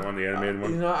ever watch that one, the animated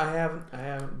one? You know, I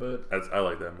haven't, but I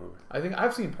like that movie. I think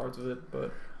I've seen parts of it,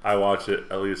 but I watched it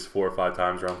at least 4 or 5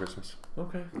 times around Christmas.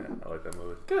 Okay. Yeah, I like that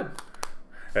movie. Good.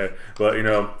 Hey, but you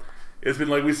know, it's been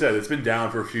like we said, it's been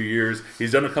down for a few years.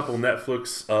 He's done a couple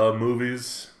Netflix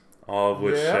movies, all of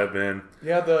which have been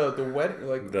the wedding,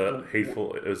 like the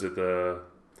Hateful. Was it the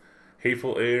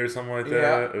Hateful Eight or something like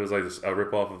that? It was like a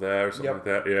rip off of that or something like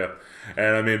that. Yeah,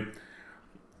 and I mean,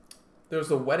 there was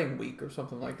the Wedding Week or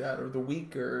something like that, or the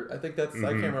week, or I think that's I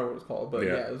can't remember what it was called, but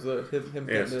it was him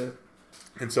getting to.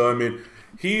 And so I mean,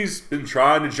 he's been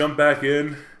trying to jump back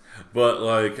in, but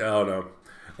like I don't know.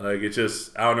 Like, it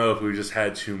just, I don't know if we just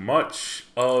had too much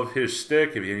of his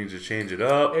stick, if he needs to change it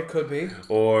up. It could be.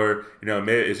 Or, you know,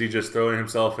 is he just throwing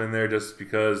himself in there just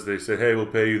because they said, hey, we'll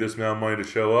pay you this amount of money to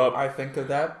show up? I think of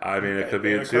that. I mean, it could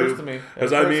be it too. Occurs to me.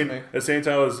 Because, I mean, at the same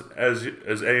time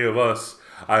as any of us,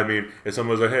 I mean, if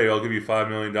someone was like, hey, I'll give you $5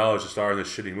 million to star in this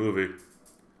shitty movie,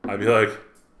 I'd be like,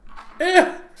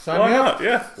 Sign me up.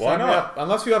 Yeah, why not?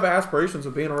 Unless you have aspirations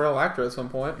of being a real actor at some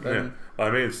point. Then I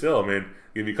mean,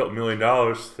 give you a couple $1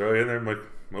 million, throw you in there, I'm like,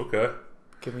 okay.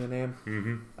 Give me a name.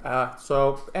 Mm-hmm.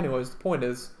 So, anyways, the point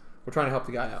is, we're trying to help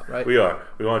the guy out, right? We are.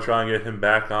 We want to try and get him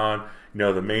back on,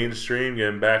 the mainstream, get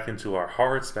him back into our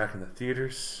hearts, back in the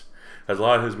theaters. Because a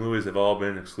lot of his movies have all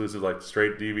been exclusive, like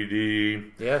straight DVD,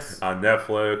 on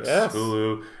Netflix,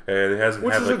 Hulu, and it hasn't.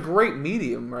 Which is a great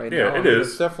medium right now. Yeah, it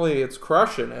is. It's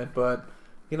crushing it, but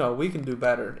we can do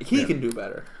better. He can do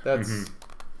better. That's.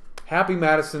 Happy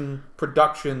Madison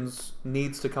Productions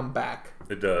needs to come back.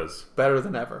 It does. Better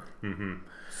than ever. Mm-hmm.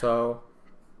 So.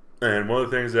 And one of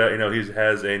the things that, he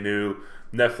has a new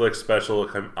Netflix special,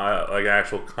 like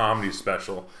actual comedy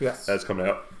special. Yes. That's coming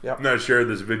out. Yep. And I shared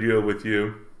this video with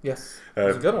you. Yes.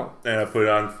 It's a good one. And I put it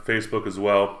on Facebook as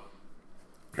well.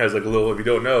 As like a little, if you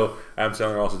don't know, Adam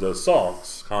Sandler also does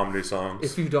songs, comedy songs.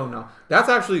 If you don't know. That's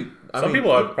actually... Some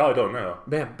people probably don't know.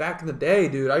 Man, back in the day,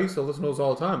 dude, I used to listen to those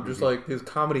all the time. Just like his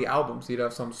comedy albums. He'd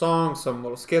have some songs, some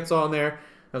little skits on there.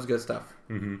 That was good stuff.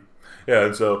 Mm-hmm. Yeah,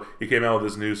 and so he came out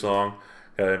with this new song,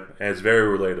 and it's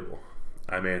very relatable.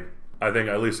 I mean, I think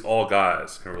at least all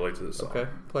guys can relate to this song. Okay,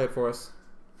 play it for us.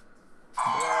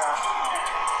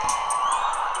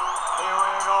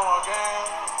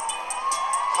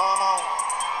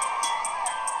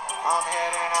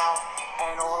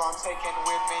 Taking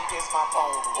with me is my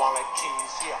phone, wallet,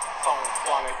 keys, phone,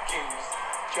 wallet, keys.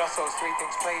 Just those 3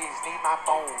 things, please. Need my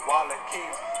phone, wallet,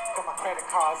 keys. Got my credit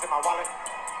cards in my wallet.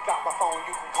 Got my phone,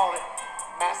 you can call it.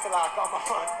 Master lock on my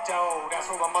front door. That's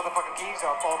where my motherfucking keys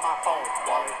are for my phone,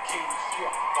 wallet, keys,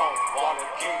 phone,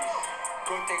 wallet, keys.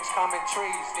 Good things come in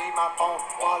trees. Need my phone,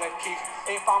 wallet, keys.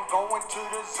 If I'm going to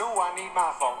the zoo, I need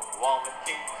my phone, wallet,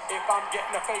 keys. If I'm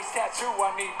getting a face tattoo, I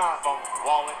need my phone,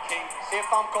 wallet, keys. If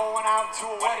I'm going out to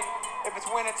a wedding, if it's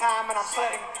winter time and I'm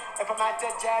sledding, if I'm at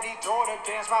that daddy daughter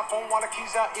dance, my phone, wallet,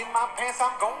 keys are in my pants.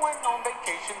 I'm going on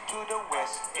vacation to the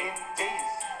West Indies,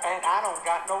 and I don't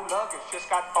got no luggage, just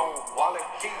got phone, wallet,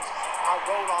 keys. I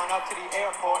roll on up to the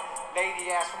airport,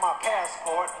 lady asked for my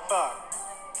passport, fuck,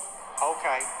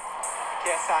 okay.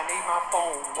 Yes, I need my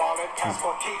phone, wallet,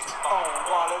 passport, keys, phone,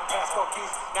 wallet, passport, keys.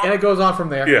 Now, and it goes on from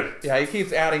there. Yeah, he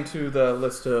keeps adding to the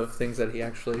list of things that he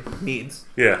actually needs.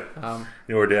 Yeah,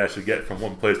 in order to actually get from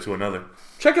one place to another.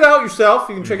 Check it out yourself.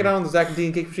 You can check it out on the Zack and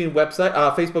Dean Cake Machine website,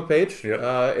 Facebook page. Yep.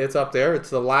 It's up there.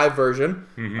 It's the live version.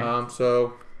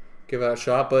 So give it a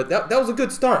shot. But that was a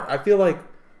good start. I feel like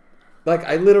Like,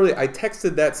 I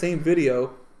texted that same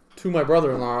video to my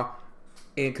brother-in-law,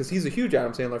 and because he's a huge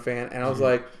Adam Sandler fan, and I was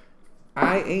like,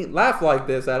 I ain't laughed like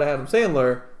this at Adam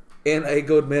Sandler in a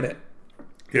good minute.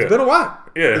 It's been a while.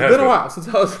 Yeah, it's been a while since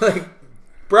I was like,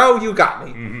 bro, you got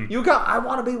me. I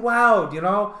want to be wowed, you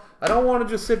know? I don't want to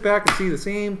just sit back and see the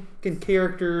same fucking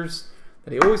characters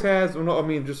that he always has. No, I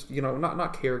mean, just, you know,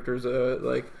 not characters,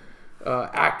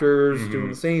 actors doing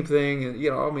the same thing. And,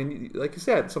 you know, I mean, like you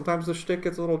said, sometimes the shtick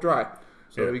gets a little dry.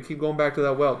 So we keep going back to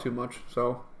that well too much.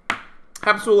 So,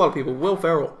 happens to a lot of people. Will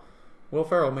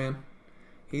Ferrell, man.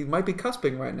 He might be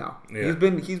cusping right now. Yeah.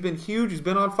 He's been huge. He's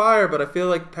been on fire. But I feel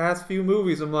like past few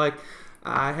movies, I'm like,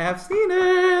 I have seen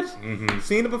it.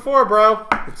 Seen it before, bro.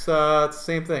 It's the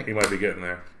same thing. He might be getting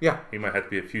there. Yeah. He might have to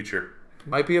be a future.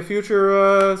 Might be a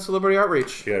future celebrity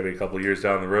outreach. Yeah, maybe a couple years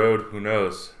down the road. Who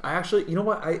knows? I actually, you know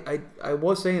what? I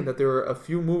was saying that there are a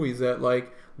few movies that,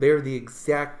 like, they're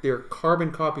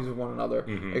carbon copies of one another.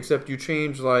 Except you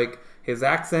change, like, his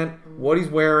accent, what he's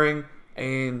wearing,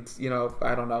 and, you know,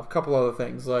 I don't know, a couple other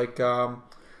things. Like, what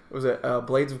was it?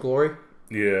 Blades of Glory?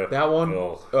 Yeah. That one.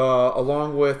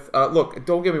 Along with, look,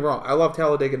 don't get me wrong. I love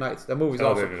Talladega Nights. That movie's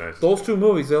awesome. Nights. Those two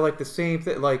movies, they're like the same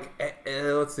thing. Like,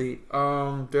 let's see.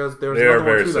 There's another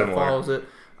one too that follows it.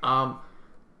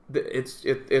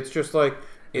 It's just like,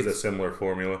 it's a similar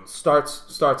formula.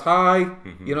 Starts high,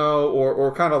 you know,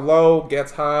 or kind of low,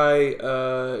 gets high,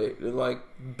 like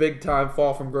big time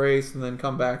fall from grace, and then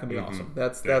come back and be awesome.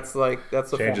 That's the changes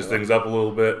formula. Things up a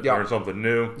little bit, learn something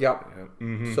new. Yep.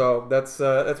 So that's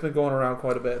been going around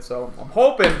quite a bit. So I'm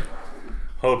hoping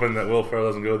that Will Ferrell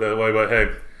doesn't go that way. But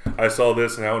hey, I saw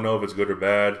this, and I don't know if it's good or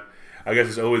bad. I guess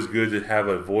it's always good to have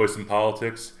a voice in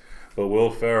politics. But Will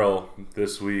Ferrell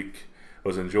this week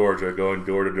was in Georgia, going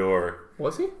door to door.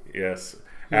 Was he? Yes.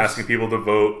 Asking people to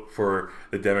vote for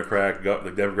the Democrat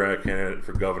candidate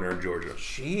for governor in Georgia.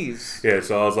 Jeez. Yeah,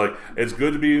 so I was like, it's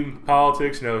good to be in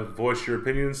politics, you know, voice your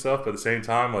opinion and stuff, but at the same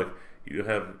time, like, you don't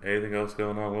have anything else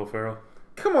going on, Will Ferrell?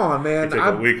 Come on, man. Take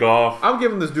a week off. I'm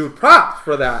giving this dude props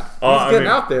for that. He's getting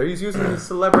out there. He's using his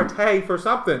celebrity for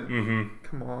something.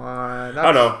 Come on.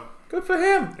 I know. Good for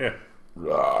him. Yeah.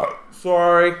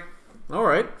 Sorry. All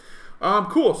right.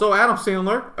 Cool. So Adam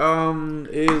Sandler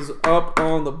is up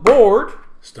on the board.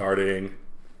 Starting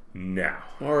now.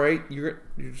 All right. Did you?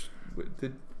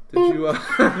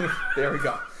 There we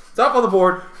go. It's up on the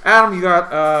board. Adam, you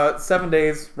got 7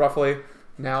 days roughly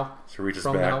now. So reach us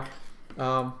back.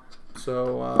 Now.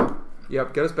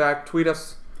 Yep. Get us back. Tweet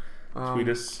us. Tweet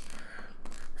us.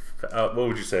 What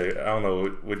would you say? I don't know.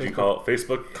 What would you call it?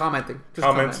 Facebook? Commenting. Just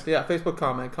comments? Comment. Yeah, Facebook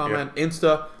comment. Comment. Yeah.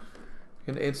 Insta.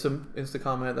 You can Insta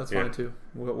comment. That's fine too.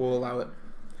 We'll allow it.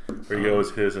 There he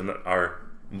goes. His and our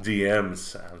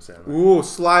DMs. Ooh,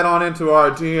 slide on into our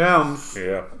DMs.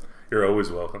 Yeah. You're always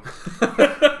welcome.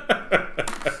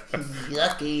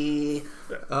 Yucky.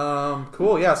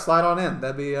 Cool. Yeah, slide on in.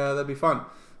 That'd be fun.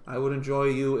 I would enjoy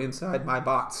you inside my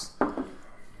box.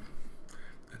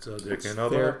 It's a dick in a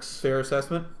box. Fair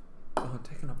assessment. Oh,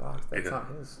 dick in a box. That's not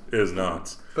his. It is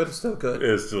not. But it's still good. It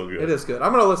is still good. It is good.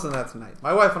 I'm gonna listen to that tonight.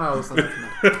 My wife and I will listen to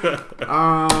that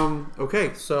tonight.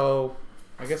 Okay, so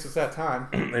I guess it's that time.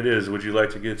 It is. Would you like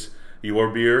to get your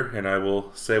beer and I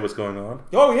will say what's going on?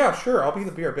 Oh yeah, sure. I'll be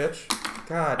the beer, bitch.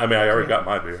 God. I mean, I already got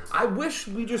my beer. I wish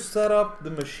we just set up the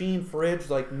machine fridge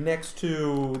like next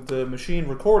to the machine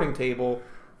recording table,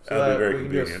 so That'd that be very we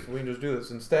convenient. can just do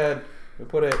this. Instead, we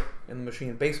put it in the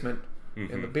machine basement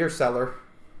in the beer cellar.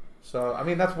 So I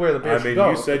mean, that's where the beer should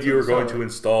go. You said you were going to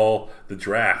install the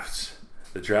drafts,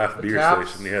 the beer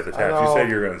taps? station. Yeah, the taps. You said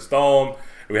you were going to install them.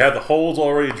 We have the holes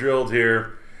already drilled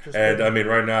here. I mean,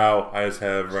 right now, I just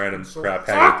have random crap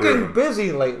hanging through them. I've been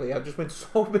busy lately. I've just been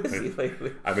so busy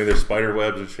lately. I mean, there's spider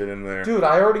webs and shit in there. Dude,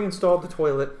 I already installed the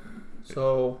toilet.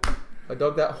 So, I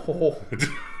dug that hole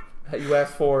that you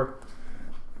asked for.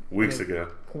 Weeks ago.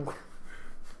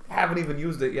 I haven't even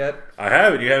used it yet. I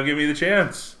haven't. You haven't given me the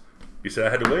chance. You said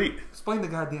I had to wait. Explain the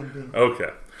goddamn thing.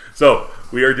 Okay. So,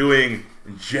 we are doing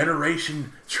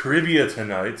Generation Trivia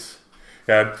tonight.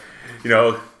 Okay. You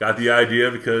know, got the idea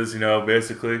because, you know,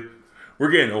 basically, we're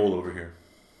getting old over here.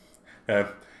 Okay.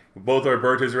 Both our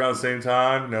birthdays around the same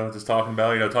time, you know, just talking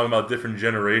about different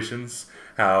generations.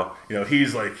 How, you know,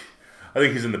 he's like, I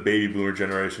think he's in the baby boomer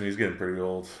generation. He's getting pretty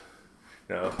old.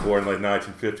 You know, born in like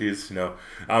 1950s. You know,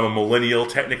 I'm a millennial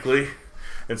technically.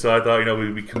 And so I thought, you know,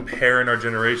 we'd be comparing our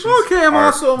generations. Okay, I'm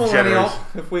also a millennial.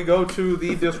 If we go to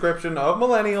the description of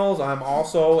millennials, I'm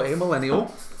also a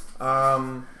millennial.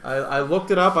 I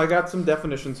looked it up. I got some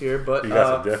definitions here, but you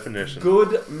got some definitions.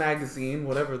 Good Magazine,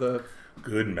 whatever the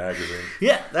Good magazine.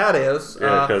 Yeah, that is.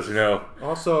 Yeah, because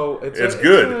also it's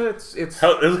good.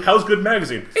 How's Good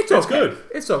magazine? It's okay. good.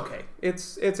 It's okay.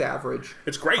 It's average.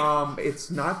 It's great. It's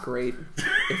not great.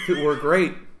 If it were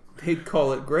great, they'd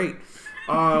call it great.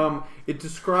 It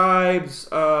describes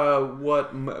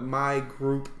what my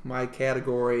group, my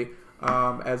category,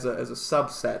 as a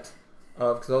subset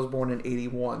of, because I was born in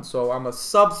 81, so I'm a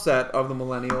subset of the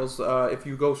millennials. If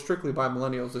you go strictly by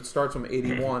millennials, it starts from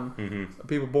 81. Mm-hmm.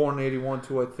 People born in 81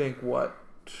 to, I think,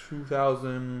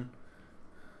 2000,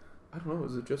 I don't know,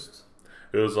 is it just...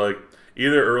 It was like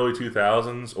either early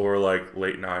 2000s or like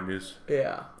late 90s.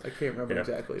 Yeah, I can't remember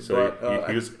exactly. So but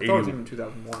he was I thought it was even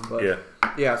 2001. But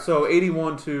yeah, so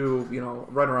 81 to,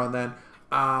 right around then.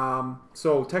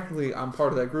 So technically I'm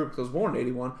part of that group because I was born in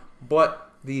 81, but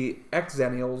the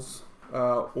Xennials,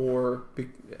 or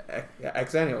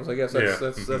Xennials, I guess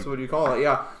that's what you call it,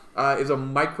 is a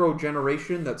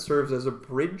micro-generation that serves as a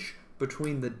bridge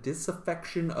between the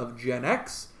disaffection of Gen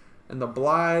X and the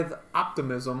blithe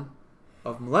optimism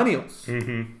of millennials.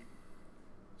 Mm-hmm.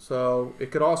 So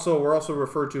we're also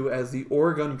referred to as the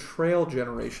Oregon Trail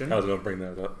generation. I was going to bring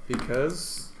that up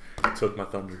because it took my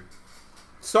thunder.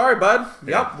 Sorry, bud.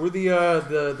 Yeah. Yep,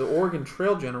 we're the Oregon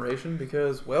Trail generation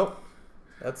because, well,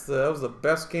 that was the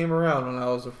best game around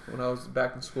when I was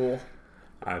back in school.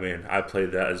 I mean, I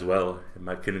played that as well in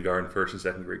my kindergarten, first and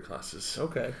second grade classes.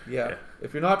 Okay, yeah.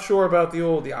 If you're not sure about the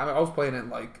old, I was playing it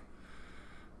like,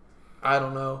 I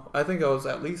don't know. I think I was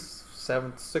at least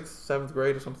seventh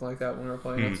grade or something like that when we were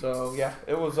playing it. So yeah,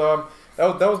 it was that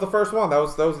was the first one. That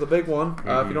was the big one.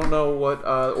 If you don't know what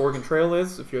Oregon Trail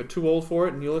is, if you're too old for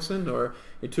it and you listen, or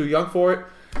you're too young for it,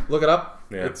 look it up.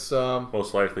 Yeah. It's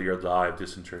most likely you'll die of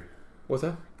dysentery. What's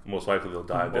that? Most likely they'll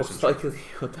die of dysentery. Most likely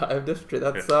you'll die of dysentery.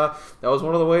 That's that was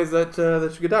one of the ways that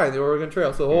you could die in the Oregon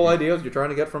Trail. So the whole idea is you're trying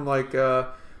to get from like the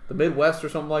Midwest or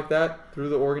something like that through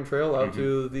the Oregon Trail out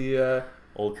to the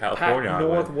Old California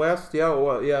Northwest.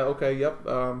 Okay, yep.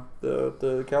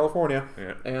 The California.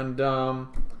 Yeah. And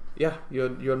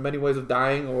you had many ways of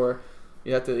dying, or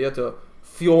you had to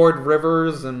fjord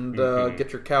rivers and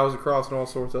get your cows across and all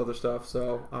sorts of other stuff.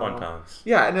 So fun times.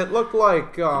 Yeah, and it looked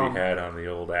like we had on the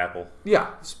old apple. Yeah,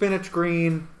 spinach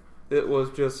green. It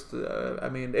was just,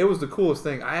 it was the coolest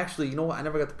thing. I actually, I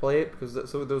never got to play it because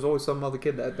there was always some other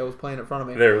kid that was playing in front of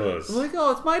me. There was. I'm like,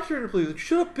 oh, it's my turn to play. Like,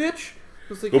 shut up, bitch.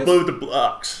 Like, go play with the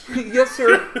blocks. Yes,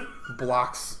 sir.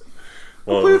 Blocks.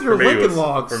 Well, play with your Lincoln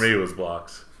Logs. For me, it was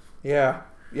blocks. Yeah.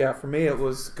 For me, it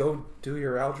was go do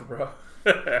your algebra.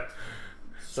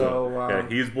 So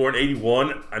he was born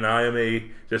 81, and I am a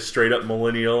just straight up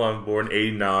millennial. I'm born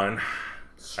 89.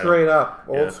 Straight up,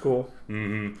 old school.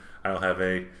 Mm-hmm. I don't have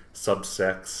a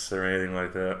subsex or anything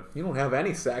like that. You don't have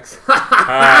any sex.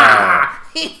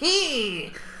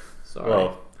 Sorry.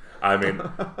 Well, I mean,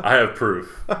 I have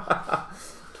proof.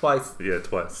 Twice. Yeah,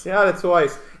 twice. Yeah,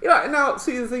 twice. Now,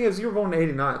 see, the thing is, you were born in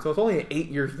 89, so it's only an 8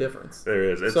 years difference. There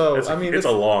is. It's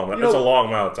a long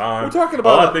amount of time. We're talking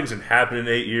about a lot of things can happen in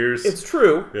 8 years. It's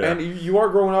true, and you are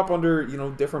growing up under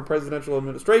different presidential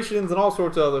administrations and all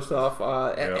sorts of other stuff.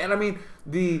 And I mean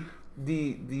the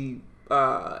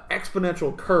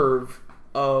exponential curve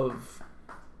of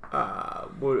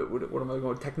what am I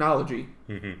going? Technology.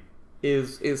 Mm-hmm.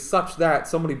 Is such that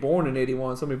somebody born in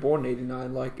 81, somebody born in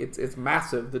 89, like it's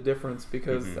massive, the difference,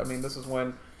 because this is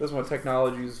when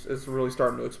technology is really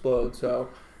starting to explode. So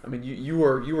I mean you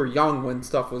were young when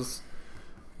stuff was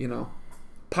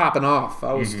popping off.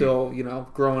 I was still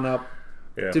growing up.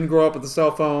 Didn't grow up with the cell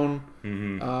phone.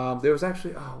 There was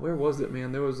actually where was it,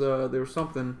 man? There was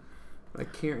something I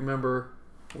can't remember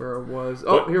where it was.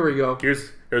 Oh, here we go. Here's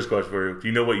a question for you. Do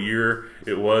you know what year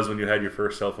it was when you had your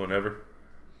first cell phone ever?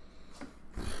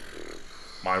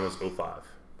 Mine was 05.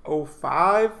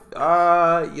 05?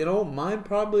 Mine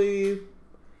probably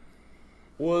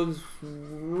was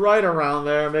right around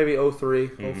there. Maybe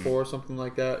 03, 04, something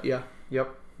like that. Yeah.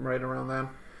 Yep. Right around then.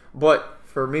 But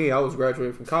for me, I was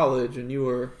graduating from college, and you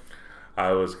were...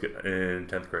 I was in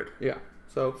 10th grade. Yeah.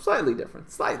 So, slightly different.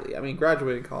 Slightly. I mean,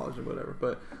 graduating college and whatever.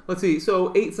 But, let's see.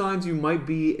 So, 8 signs you might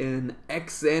be an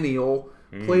Xennial.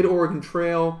 Played Oregon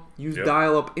Trail. Used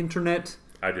dial-up internet.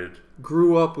 I did.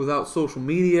 Grew up without social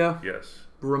media. Yes.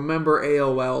 Remember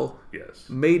AOL. Yes.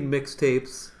 Made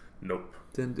mixtapes. Nope.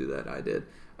 Didn't do that. I did.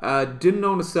 Didn't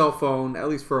own a cell phone, at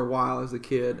least for a while as a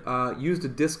kid. Used a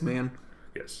Discman.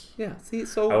 Yes. Yeah, see,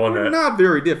 so we're not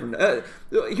very different.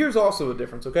 Here's also a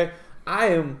difference, okay? I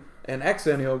am an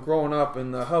Xennial growing up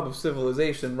in the hub of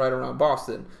civilization right around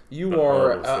Boston. You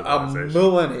are a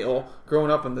millennial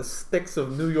growing up in the sticks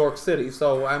of New York City.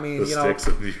 So, I mean, sticks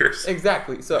of New York City.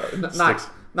 Exactly. So,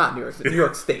 not New York City. New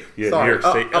York State. Yeah, Sorry. New York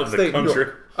State. Upstate the country. New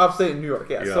York. Upstate New York,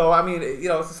 yeah. So I mean, you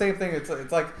know, it's the same thing. It's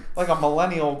like a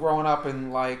millennial growing up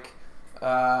in like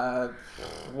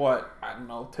what, I don't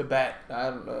know, Tibet, I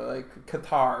don't know, like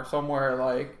Qatar, somewhere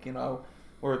like, you know,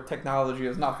 where technology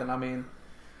is nothing. I mean,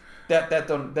 that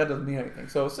doesn't mean anything.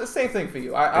 So it's the same thing for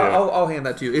you. I'll hand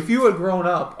that to you. If you had grown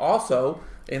up also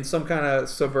in some kind of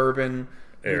suburban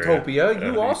utopia,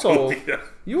 you also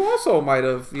might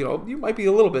have, you know, you might be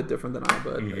a little bit different than I,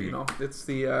 but you know, it's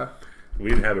the. We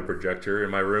didn't have a projector in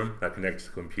my room that connects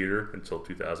to the computer until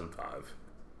 2005.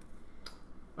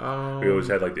 We always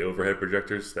had like the overhead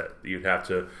projectors that you'd have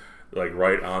to like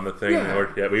write on the thing.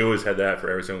 Yeah, we always had that for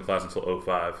every single class until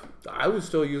 2005. I was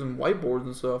still using whiteboards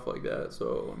and stuff like that.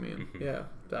 So I mean, yeah,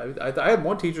 I had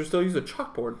one teacher still use a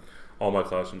chalkboard. All my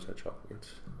classrooms had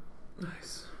chalkboards.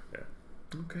 Nice. Yeah.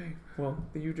 Okay. Well,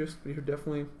 you're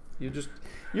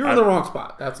in the wrong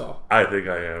spot. That's all. I think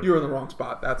I am. You're in the wrong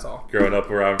spot. That's all. Growing up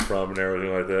where I'm from and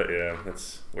everything like that, yeah,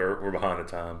 we're behind the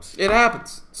times. It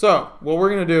happens. So what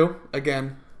we're gonna do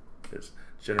again? It's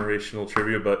generational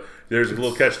trivia, but there's a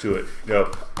little catch to it. You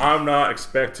know, I'm not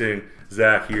expecting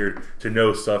Zach here to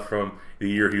know stuff from the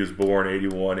year he was born,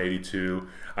 81, 82.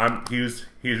 He was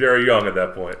very young at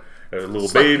that point. A little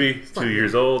baby, 2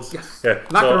 years old. Yes. Yeah.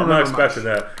 So I'm not expecting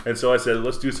that. And so I said,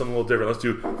 let's do something a little different. Let's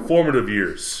do formative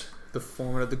years.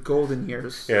 The golden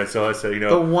years. Yeah, so I said, you know,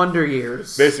 the wonder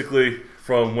years. Basically,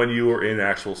 from when you were in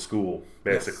actual school,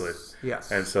 basically. Yes.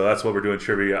 And so that's what we're doing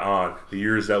trivia on. The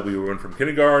years that we were in from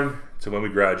kindergarten to when we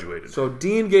graduated. So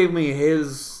Dean gave me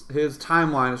his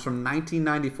timeline is from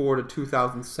 1994 to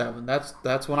 2007.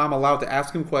 That's when I'm allowed to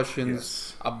ask him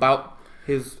questions about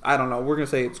his, I don't know, we're going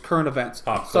to say it's current events.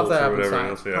 Pop stuff culture, that happens in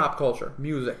science, science, pop culture,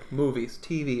 music, movies,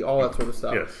 TV, all that sort of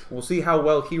stuff. Yes. We'll see how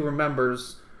well he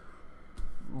remembers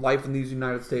life in these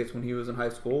United States when he was in high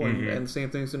school, and the same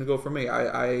thing's going to go for me.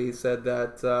 I said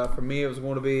that for me it was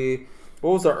going to be,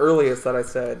 what was the earliest that I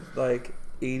said? Like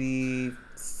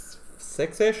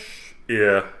 86-ish?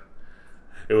 Yeah.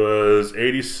 It was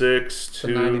 86 to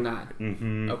 99.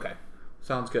 Mm-hmm. Okay.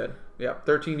 Sounds good. Yeah,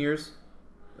 13 years.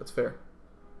 That's fair.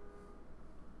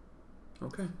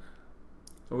 Okay.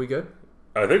 Are we good?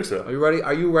 I think so. Are you ready?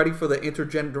 Are you ready for the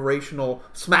intergenerational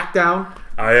smackdown?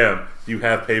 I am. You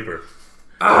have paper.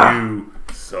 You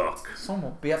suck. Son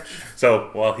of a bitch.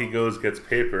 So while he gets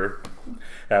paper,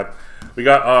 we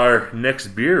got our next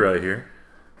beer right here.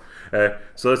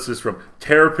 So this is from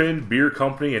Terrapin Beer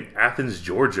Company in Athens,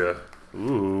 Georgia.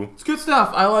 Ooh, it's good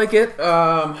stuff. I like it.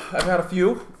 I've had a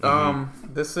few.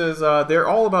 This is they're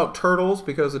all about turtles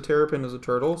because the Terrapin is a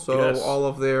turtle, so all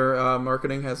of their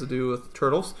marketing has to do with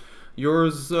turtles.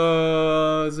 Yours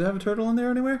does it have a turtle in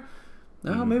there anywhere?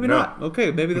 No, maybe not.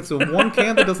 Okay, maybe that's the one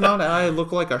can that does not. I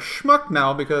look like a schmuck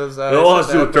now because it all has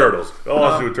to do with turtles. It all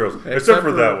has to do with turtles, except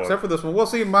for that one. Except for this one. Well,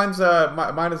 see, mine is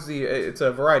it's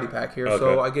a variety pack here. Okay.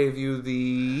 So I gave you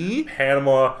the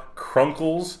Panama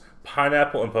Crunkles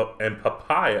Pineapple and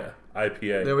Papaya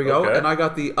IPA. There we go. Okay. And I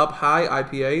got the Up High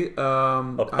IPA.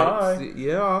 Up High?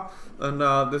 Yeah. And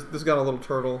this got a little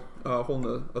turtle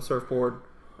holding a surfboard,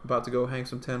 about to go hang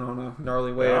some tin on a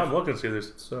gnarly wave. Yeah, I'm looking to see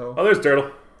this. So, there's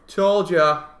turtle. Told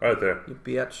ya. Right there. You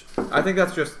bitch. I think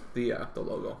that's just the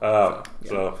logo.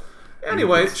 So.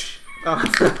 Anyways.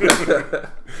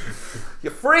 You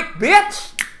freak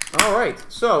bitch! Alright.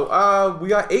 So, we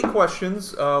got 8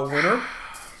 questions. Winner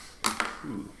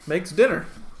makes dinner.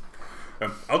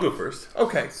 I'll go first.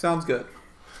 Okay, sounds good.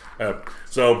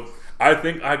 So, I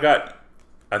think I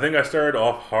started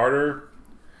off harder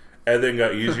and then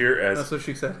got easier as... That's what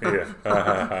she said. Yeah.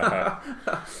 I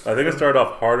think I started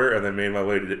off harder and then made my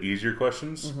way to the easier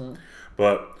questions.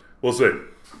 But we'll see.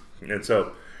 And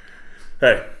so,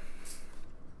 hey,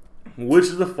 which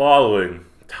of the following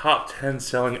top 10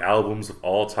 selling albums of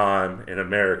all time in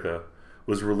America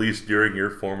was released during your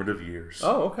formative years?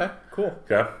 Oh, okay. Cool.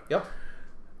 Okay? Yep.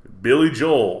 Billy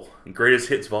Joel, Greatest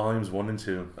Hits Volumes 1 and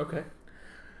 2. Okay.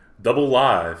 Double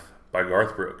Live by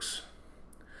Garth Brooks.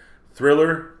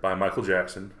 Thriller by Michael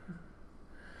Jackson.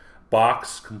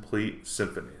 Bach's Complete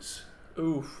Symphonies.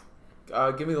 Oof.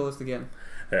 Give me the list again.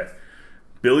 Hey.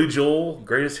 Billy Joel,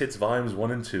 Greatest Hits Volumes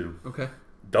 1 and 2. Okay.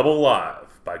 Double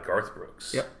Live by Garth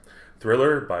Brooks. Yep.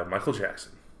 Thriller by Michael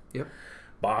Jackson. Yep.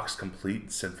 Bach's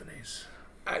Complete Symphonies.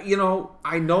 I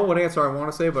know what answer I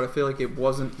want to say, but I feel like it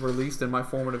wasn't released in my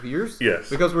formative years. Yes.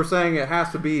 Because we're saying it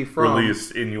has to be from...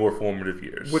 Released in your formative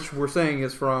years. Which we're saying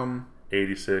is from...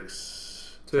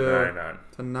 86 to 99.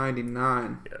 To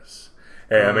 99. Yes.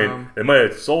 Hey, I mean, it might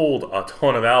have sold a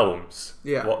ton of albums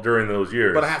during those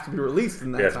years. But it has to be released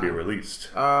in that time. It has to be released.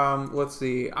 Let's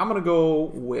see. I'm going to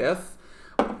go with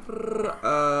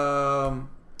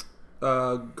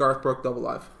Garth Brooks Double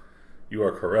Live. You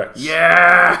are correct.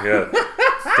 Yeah! Yeah.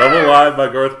 Double Live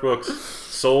by Garth Brooks.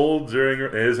 Sold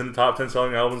is in the top 10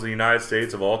 selling albums in the United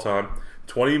States of all time.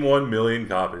 21 million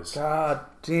copies. God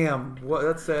damn.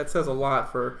 That says a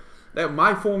lot for... that.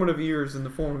 My formative years and the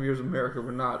formative years of America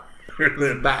were not... This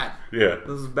is bad. Yeah.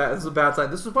 This is bad. This is a bad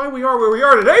sign. This is why we are where we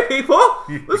are today, people!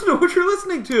 Listen to what you're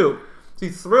listening to. See,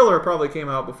 Thriller probably came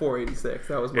out before 86.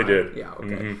 That was my... It did. Yeah, okay.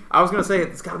 Mm-hmm. I was going to say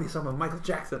it's got to be something Michael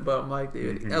Jackson, but I'm like,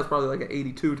 dude, that was probably like an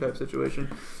 82 type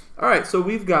situation. All right, so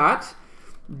we've got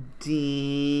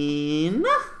Dean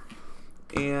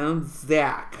and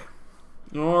Zach.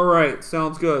 All right,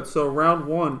 sounds good. So round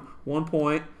 1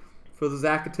 point for the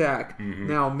Zach attack. Mm-hmm.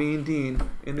 Now, me and Dean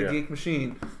in the Geek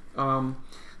Machine.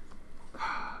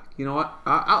 You know what?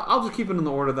 I'll just keep it in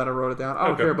the order that I wrote it down. I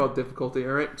don't care about difficulty,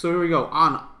 all right? So here we go.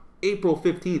 On April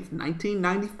 15th,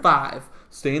 1995,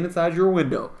 staying inside your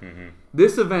window. Mm-hmm.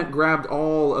 This event grabbed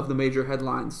all of the major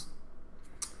headlines.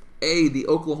 A, the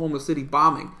Oklahoma City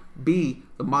bombing. B,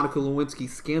 the Monica Lewinsky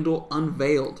scandal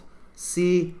unveiled.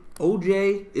 C,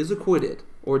 OJ is acquitted.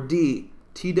 Or D,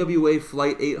 TWA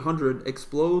Flight 800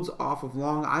 explodes off of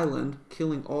Long Island,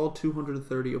 killing all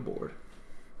 230 aboard.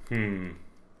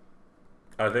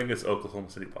 I think it's Oklahoma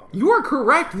City bombing. You are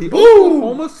correct. The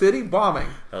Oklahoma City bombing.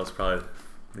 That was probably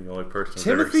the only person who's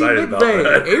ever Timothy excited about McVeigh,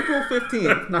 that. April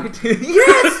 15th, 19...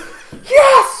 Yes!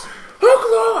 Yes!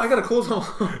 Oklahoma! I gotta close all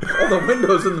the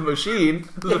windows in the machine.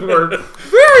 We're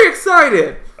very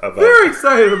excited. Very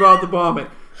excited about the bombing.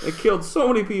 It killed so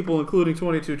many people, including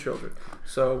 22 children.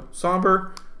 So,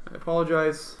 somber. I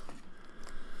apologize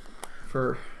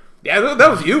for... Yeah, that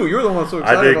was you. You were the one so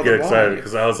excited I did about get the excited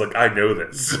because I was like, I know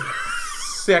this.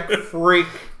 Sick freak.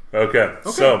 Okay,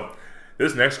 so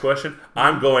this next question,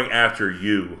 I'm going after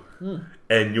you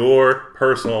and your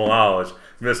personal knowledge.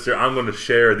 Mister, I'm going to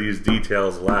share these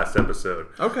details last episode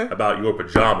about your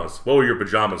pajamas. What were your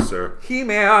pajamas, sir?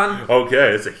 He-Man. Okay,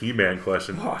 it's a He-Man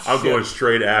question. Oh, I'm going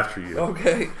straight after you.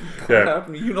 Okay. Yeah.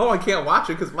 You know I can't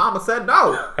watch it because Mama said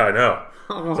no. I know.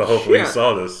 Oh, so hopefully you shit.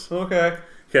 saw this. Okay.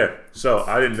 Okay, so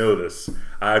I didn't know this.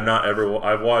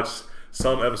 I've watched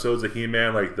some episodes of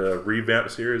He-Man, like the revamp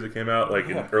series that came out like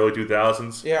in early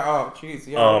 2000s. Yeah, oh, jeez.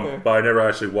 Yeah, But I never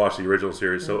actually watched the original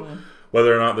series. So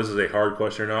whether or not this is a hard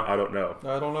question or not, I don't know.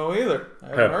 I don't know either. I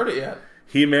haven't heard it yet.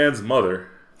 He-Man's mother.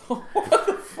 What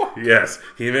the fuck? Yes,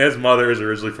 He-Man's mother is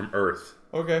originally from Earth.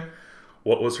 Okay.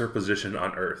 What was her position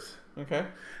on Earth? Okay.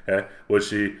 Was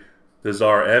she the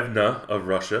Tsarevna of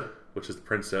Russia, which is the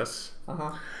princess?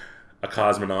 Uh-huh. A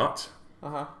cosmonaut?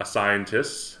 Uh-huh. A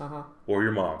scientist? Uh-huh. Or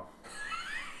your mom?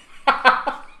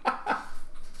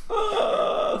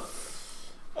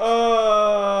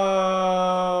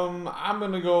 I'm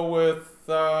gonna go with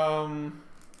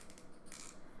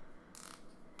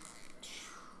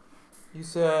you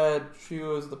said she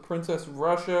was the princess of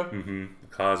Russia. Mm-hmm.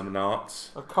 Cosmonaut.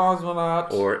 A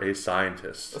cosmonaut. Or a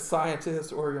scientist. A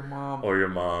scientist or your mom. Or your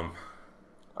mom.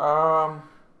 I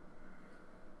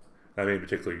mean,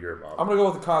 particularly your mom. I'm gonna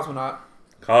go with the cosmonaut.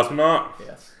 Cosmonaut?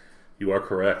 Yes. You are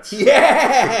correct.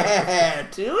 Yeah!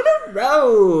 2 in a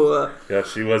row! Yeah,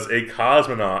 she was a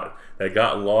cosmonaut that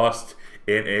got lost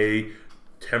in a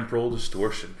temporal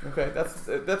distortion. Okay, that's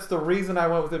the reason I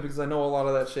went with it, because I know a lot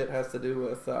of that shit has to do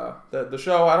with the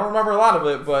show. I don't remember a lot of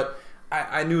it, but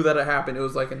I knew that it happened. It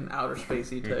was like an outer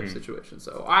spacey type situation.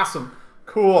 So, awesome.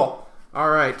 Cool. All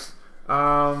right.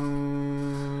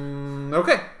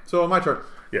 Okay, so my turn.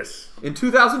 Yes. In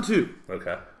 2002,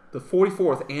 Okay. the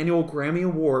 44th Annual Grammy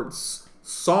Awards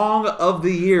Song of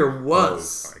the Year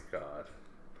was... Oh, my God.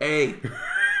 A.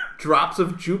 Drops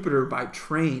of Jupiter by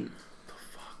Train. The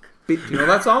fuck? Do you know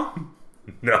that song?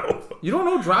 No. You don't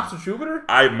know Drops of Jupiter?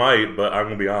 I might, but I'm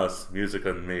going to be honest. Music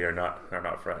and me are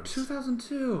not friends.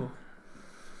 2002.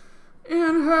 In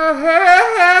her head.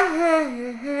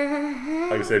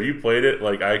 Like I said, if you played it,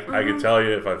 like I can tell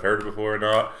you if I've heard it before or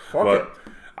not. Fuck but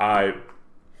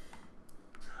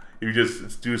if you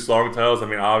just do song titles, I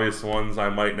mean, obvious ones I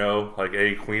might know, like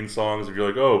any Queen songs. If you're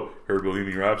like, oh, heard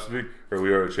Bohemian Rhapsody, or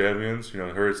We Are the Champions,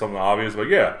 heard something obvious, but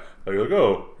yeah. Like, you're like,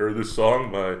 oh, heard this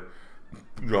song by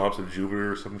Drops of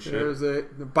Jupiter or some shit.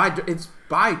 It's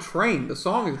by Train. The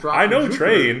song is Drops I of know Jupiter.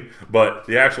 Train, but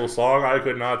the actual song, I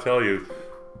could not tell you.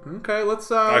 Okay,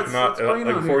 let's I cannot, bring it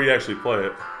on before here. you actually play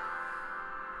it.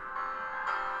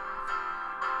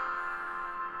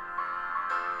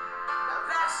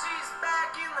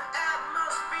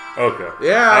 Okay.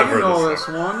 Yeah, I've you heard know this this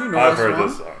song. one. You know I've this heard one.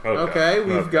 this song. Okay,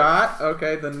 we've got...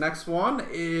 Okay, the next one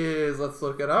is... Let's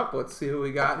look it up. Let's see who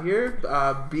we got here.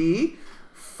 B.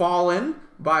 Fallen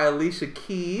by Alicia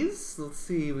Keys. Let's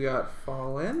see, we got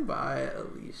Fallen by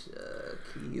Alicia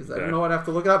Keys. I don't know, I'd have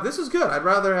to look it up. This is good. I'd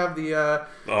rather have the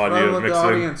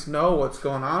audience know what's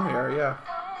going on here. Yeah.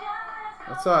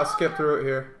 Let's skip through it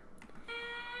here.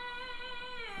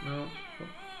 No.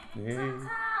 Yeah.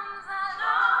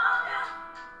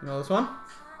 You know this one?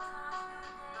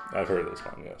 I've heard this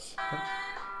one, yes.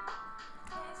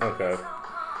 Okay.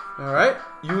 All right.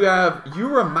 You have "You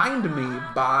Remind Me"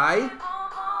 by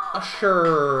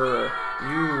Usher.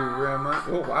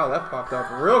 Oh wow, that popped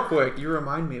up real quick. "You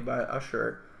Remind Me" by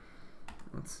Usher.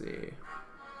 Let's see.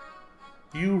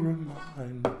 You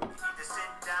remind me.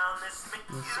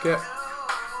 Let's skip.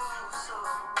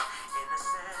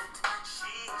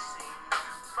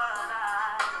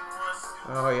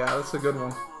 Oh yeah, this is a good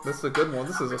one. This is a good one.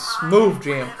 This is a smooth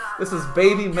jam. This is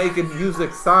Baby making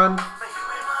music, son.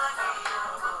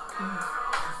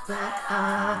 That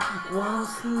I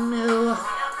once knew.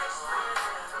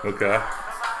 Okay.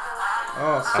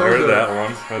 Oh, so I heard good. that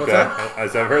one. Okay.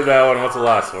 I've heard that one. What's the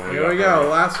last one? Here we go.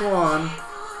 Last one.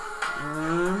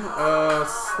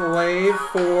 "Slave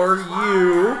for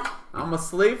You." "I'm a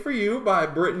Slave for You" by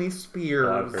Britney Spears.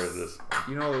 Oh, I've heard this.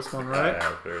 You know this one, right? Yeah,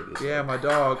 I've heard this. Yeah, my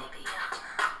dog.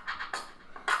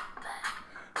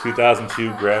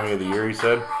 2002 Grammy of the Year, he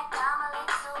said.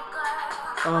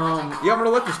 Yeah, I'm gonna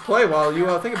let this play while you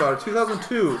think about it.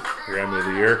 2002 Grammy of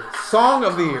the Year. Song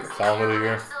of the Year. Song of the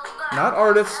Year. Not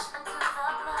artist.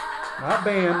 Not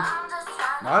band.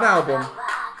 Not album.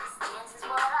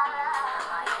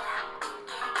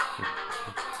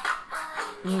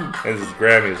 This is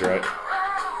Grammys, right?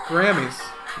 Grammys.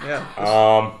 Yeah.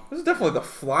 This is definitely the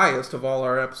flyest of all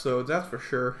our episodes, that's for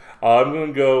sure. I'm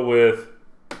gonna go with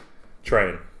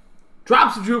Train.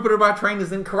 "Drops of Jupiter" by Train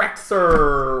is incorrect,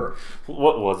 sir.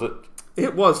 What was it?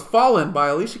 It was "Fallen" by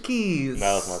Alicia Keys.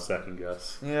 That was my second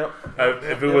guess. Yep.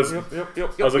 If it was, I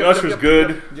was like, Usher's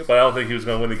good, but I don't think he was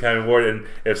going to win the Academy Award. And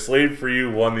if "Slave for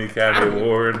You" won the Academy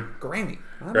Award, Grammy,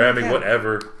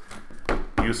 whatever,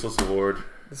 useless award.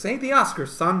 This ain't the Oscars,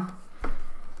 son.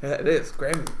 Yeah, it is.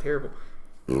 Grammys are terrible.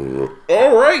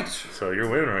 All right. So you're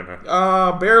winning right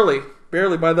now.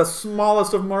 Barely by the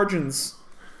smallest of margins.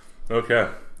 Okay.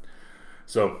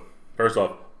 So first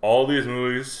off, all these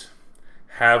movies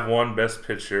have won Best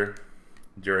Picture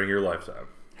during your lifetime.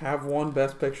 Have won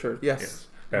Best Picture. Yes.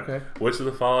 Okay. Which of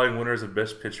the following winners of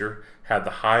Best Picture had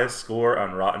the highest score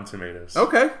on Rotten Tomatoes?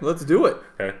 Okay, let's do it.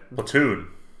 Okay. Platoon.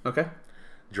 Okay.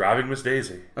 Driving Miss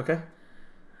Daisy. Okay.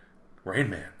 Rain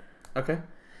Man. Okay.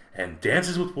 And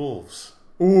Dances with Wolves.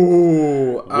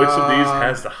 Ooh. Which of these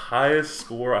has the highest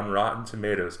score on Rotten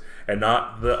Tomatoes? And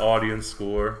not the audience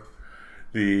score,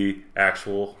 the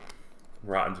actual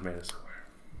Rotten Tomatoes score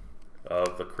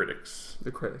of the critics. The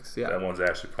critics, yeah. That one's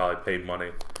actually probably paid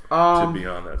money to be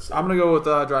on that side. I'm going to go with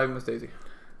Driving Miss Daisy.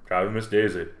 Driving Miss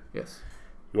Daisy. Yes.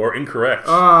 You are incorrect.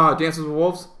 Dances with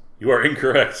Wolves? You are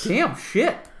incorrect. Damn,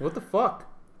 shit. What the fuck?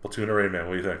 Platoon or Rain Man,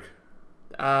 what do you think?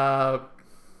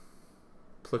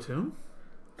 Platoon?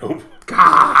 Nope.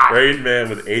 God! Rain Man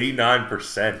with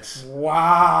 89%.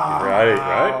 Wow. Right?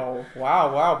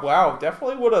 Wow.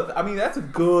 Definitely would have. I mean, that's a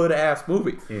good ass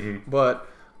movie. Mm-hmm. But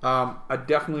I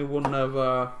definitely wouldn't have.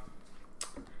 I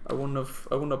wouldn't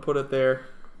have put it there.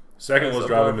 Second was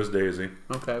Driving Miss Daisy.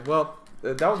 Okay, well,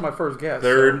 that was my first guess.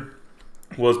 Third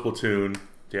was Platoon.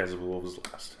 Dances with Wolves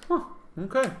was last. Huh.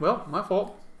 Okay, well, my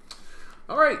fault.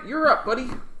 All right, you're up, buddy.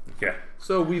 Okay.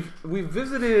 So we've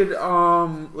visited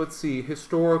let's see,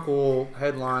 historical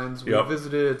headlines. We've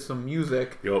visited some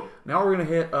music. Yep. Now we're gonna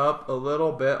hit up a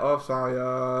little bit of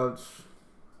science.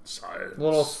 Science. A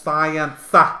little science.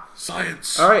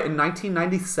 Science. All right, in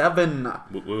 1997,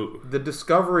 Woo-woo. the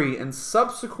discovery and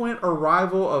subsequent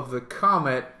arrival of the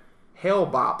comet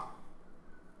Hale-Bopp.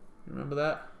 Remember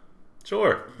that?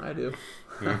 Sure. I do.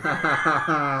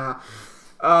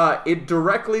 It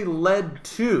directly led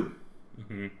to,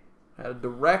 had a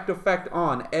direct effect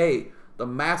on A, the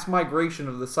mass migration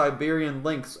of the Siberian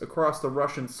lynx across the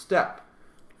Russian steppe.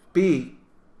 B,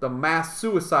 the mass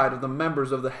suicide of the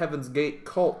members of the Heaven's Gate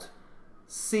cult.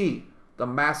 C, the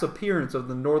mass appearance of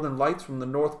the Northern Lights from the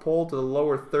North Pole to the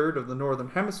lower third of the Northern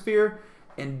Hemisphere.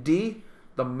 And D,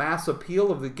 the mass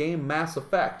appeal of the game Mass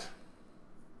Effect.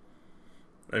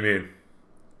 I mean,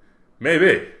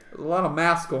 maybe. There's a lot of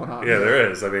mass going on. Yeah,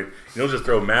 there is. I mean, you don't just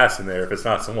throw mass in there if it's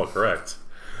not somewhat correct.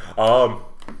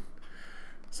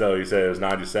 So you said it was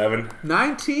 97?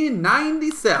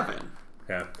 1997.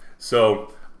 Yeah.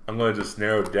 So I'm going to just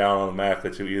narrow it down on the map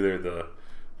to either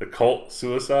the cult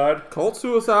suicide. Cult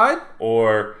suicide?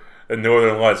 Or The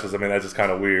Northern Lights, because I mean that's just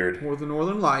kind of weird. Or the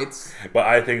Northern Lights. But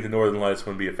I think the Northern Lights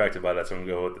wouldn't be affected by that, so I'm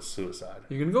gonna go with the suicide.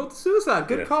 You're gonna go with the suicide.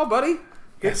 Good Yeah. call, buddy.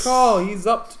 Good call. He's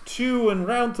up to 2 in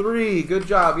round 3. Good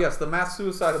job. Yes, the mass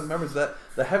suicide of the members of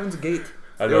the Heaven's Gate.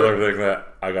 Another thing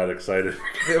that I got excited.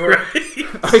 They were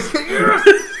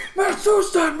mass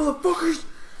suicide, motherfuckers,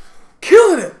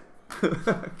 killing it,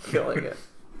 killing it.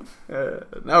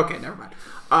 Okay, never mind.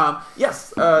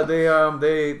 Yes,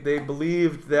 they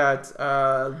believed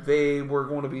that they were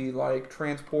going to be like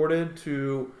transported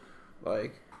to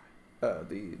like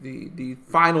the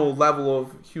final level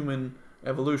of human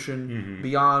evolution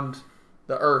beyond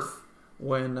the Earth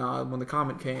when the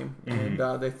comet came, and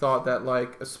they thought that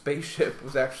like a spaceship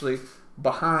was actually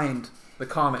behind the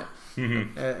comet.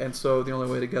 And so the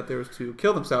only way to get there was to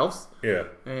kill themselves. Yeah.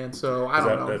 And so I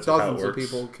don't know. Dozens of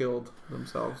people killed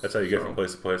themselves. That's how you get from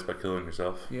place to place, by killing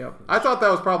yourself. Yeah. I thought that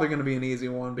was probably going to be an easy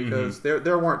one because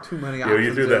there weren't too many options. Yeah,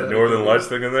 you threw that Northern Lights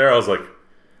thing in there. I was like,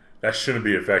 that shouldn't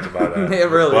be affected by that. It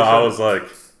really. Well, I shouldn't. was like,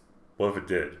 what if it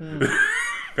did?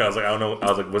 I was like, I don't know. I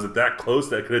was like, was it that close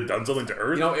that it could have done something to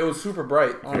Earth? You know, it was super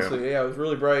bright. Honestly, yeah, it was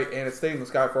really bright, and it stayed in the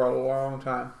sky for a long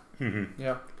time.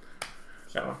 Yeah.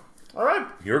 So, all right.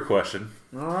 Your question.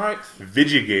 All right.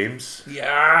 Video games.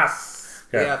 Yes.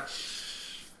 Yeah.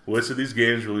 Which of these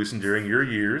games releasing during your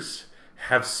years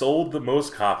have sold the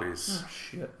most copies? Oh,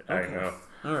 shit. I Okay. know.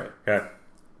 All right. Okay.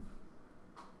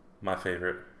 My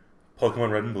favorite.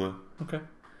 Pokemon Red and Blue. Okay.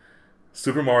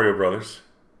 Super Mario Brothers.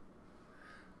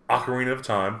 Ocarina of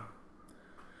Time.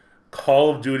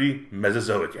 Call of Duty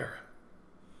Mesozoic Era.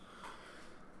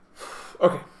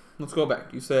 Okay. Let's go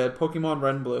back. You said Pokemon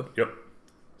Red and Blue. Yep.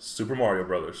 Super Mario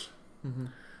Brothers.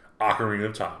 Ocarina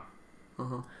of Time.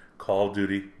 Call of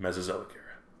Duty Mesozoic Era.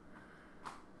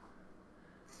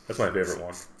 That's my favorite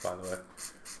one, by the way.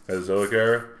 Mesozoic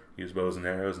Era. Use bows and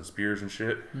arrows and spears and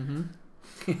shit.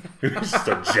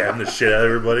 Start jamming the shit out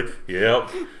of everybody. Yep.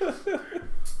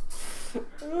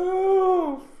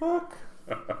 Oh, fuck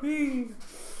me.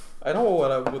 I know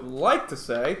what I would like to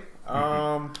say.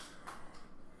 I'm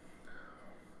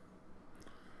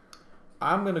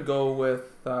going to go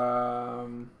with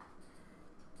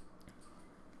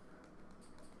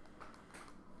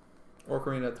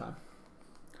Ocarina of Time.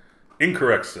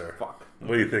 Incorrect, sir. Fuck.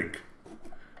 What do you think?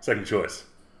 Second choice.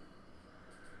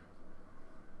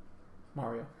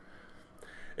 Mario.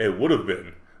 It would have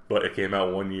been, but it came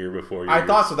out 1 year before yours. I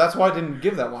thought so. That's why I didn't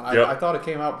give that one. I thought it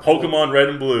came out before. Pokemon Red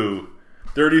and Blue.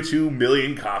 32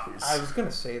 million copies. I was going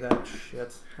to say that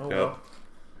shit. Oh, well.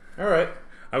 All right.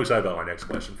 I'm excited about my next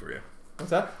question for you. What's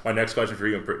that? My next question for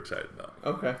you, I'm pretty excited about.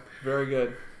 Okay. Very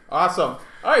good. Awesome.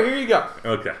 All right, here you go.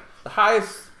 Okay. The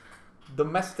highest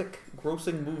domestic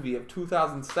grossing movie of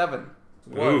 2007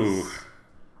 was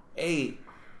A.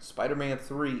 Spider-Man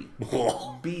 3,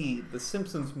 B. The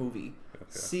Simpsons movie,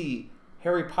 C.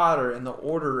 Harry Potter and the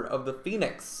Order of the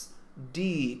Phoenix,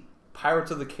 D.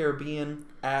 Pirates of the Caribbean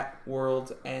at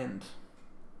World's End.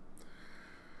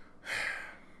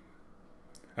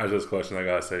 After this question, I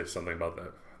gotta say something about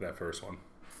that first one.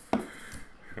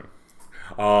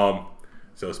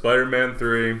 So Spider-Man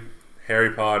 3,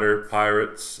 Harry Potter,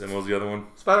 Pirates, and what was the other one?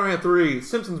 Spider-Man 3,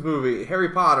 Simpsons movie, Harry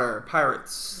Potter,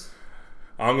 Pirates.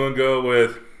 I'm gonna go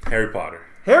with Harry Potter.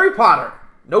 Harry Potter.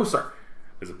 No, sir.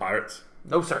 Is it Pirates?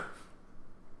 No, sir.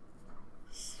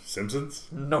 Simpsons?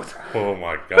 No, sir. Oh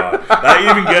my god. That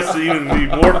even gets to even be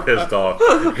more pissed off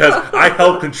because I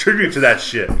helped contribute to that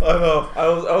shit. I know.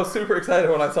 I was super excited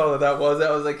when I saw that was. I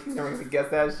was like, you're never going to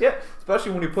get that shit.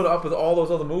 Especially when you put it up with all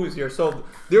those other movies here. So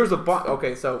there's a bunch.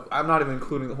 Okay, so I'm not even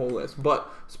including the whole list. But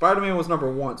Spider-Man was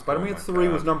number 1. Spider-Man 3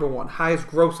 was number 1. Highest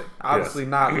grossing. Obviously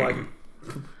not like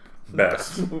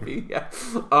best movie. Yeah.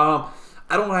 I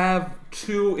don't have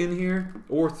 2 in here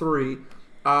or 3.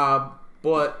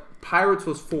 But Pirates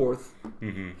was 4th,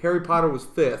 Harry Potter was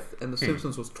 5th, and The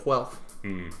Simpsons was 12th.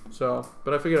 So,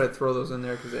 but I figured I'd throw those in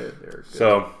there because they're good.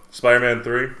 So, Spider-Man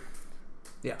 3?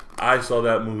 Yeah. I saw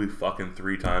that movie fucking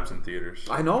 3 times in theaters.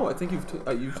 I know. I think you've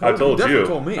I've told you.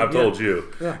 Told me. I've told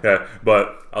you. Yeah.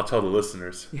 But I'll tell the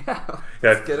listeners. Yeah.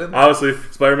 Yeah. Get in there. Honestly,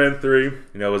 Spider-Man 3,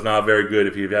 was not very good.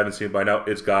 If you haven't seen it by now,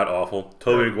 it's god awful.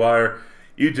 Tobey Maguire,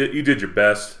 you did your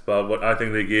best, but what I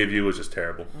think they gave you was just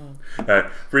terrible.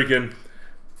 Freaking...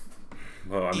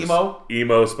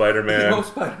 Emo Spider-Man. Emo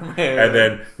Spider-Man. And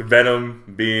then Venom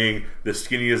being the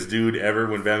skinniest dude ever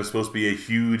when Venom's supposed to be a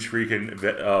huge freaking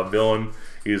villain.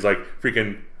 He's like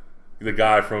freaking the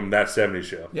guy from That 70s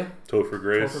Show. Yeah. Topher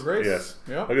Grace. Topher Grace. Yes.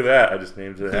 Yep. Look at that. I just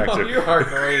named an actor. Oh, you are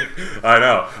great. I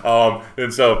know.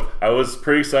 And so I was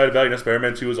pretty excited about it.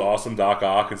 Spider-Man 2 was awesome. Doc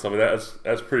Ock and stuff like that.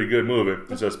 That's a pretty good movie.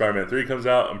 And so Spider-Man 3 comes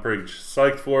out. I'm pretty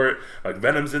psyched for it. Like,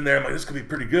 Venom's in there. I'm like, this could be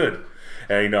pretty good.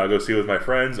 And, I go see it with my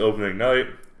friends opening night.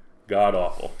 God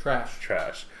awful.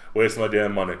 Trash. Wasting my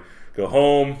damn money. Go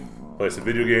home, play some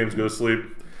video games, go to sleep.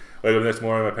 Wake up the next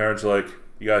morning, my parents are like,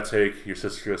 you gotta take your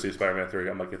sister to go see Spider-Man 3.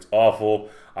 I'm like, it's awful.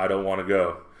 I don't want to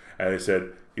go. And they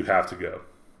said, you have to go.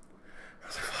 I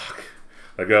was like, fuck.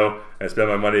 I go and spend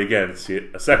my money again to see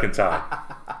it a second time.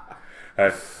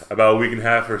 And about a week and a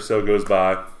half or so goes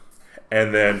by.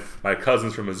 And then my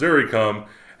cousins from Missouri come,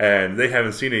 and they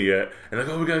haven't seen it yet. And they're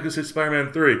like, oh, we gotta go see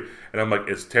Spider-Man 3. And I'm like,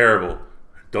 it's terrible.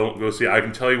 Don't go see it. I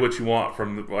can tell you what you want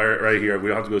from right here. We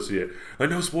don't have to go see it.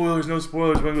 Like, no spoilers.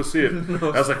 We're gonna go see it. I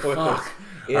was like, fuck.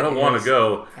 I don't want to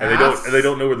go, and they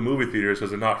don't know where the movie theater is because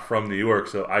they're not from New York.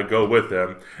 So I go with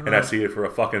them, and I see it for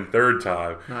a fucking third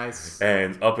time. Nice.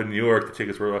 And up in New York, the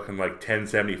tickets were looking like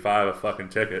 $10.75 a fucking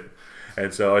ticket,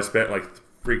 and so I spent like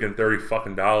freaking $30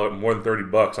 fucking more than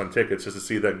 $30 on tickets just to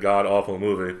see that god awful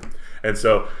movie. And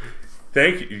so,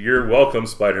 you're welcome,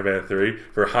 Spider-Man 3,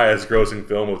 for highest grossing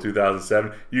film of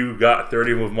 2007. You got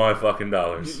 30 of my fucking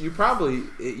dollars. You were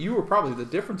probably the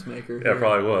difference maker here. Yeah,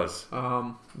 probably was.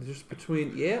 Just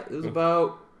between it was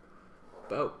about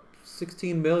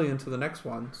 16 million to the next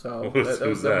one. So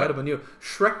that might have been you.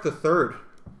 Shrek the Third.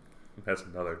 That's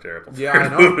another terrible. Yeah, I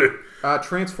know.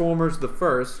 Transformers the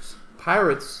first.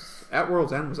 Pirates at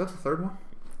World's End. Was that the third one?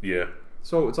 Yeah.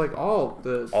 So it's like all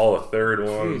the third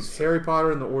ones. Harry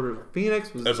Potter and the Order of the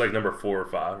Phoenix was. That's like number 4 or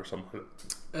 5 or something.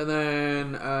 And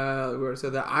then we already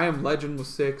said that I Am Legend was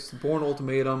 6. Bourne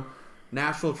Ultimatum,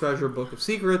 National Treasure, Book of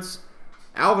Secrets,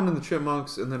 Alvin and the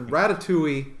Chipmunks, and then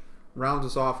Ratatouille rounds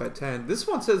us off at 10. This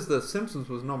one says The Simpsons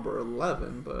was number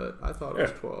 11, but I thought it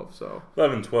was 12. So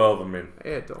 11, 12. I mean,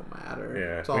 it don't matter.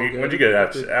 Yeah. It's all once you get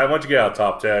out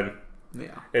top 10,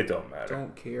 yeah, it don't matter.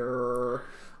 Don't care.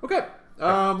 Okay.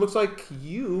 Looks like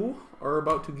you are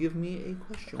about to give me a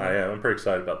question. I am. I'm pretty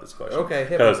excited about this question. Okay,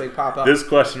 hit me. They pop up. This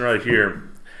question right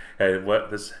here. Hey,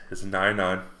 this is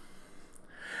 9-9.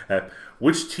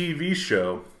 Which TV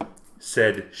show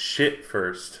said shit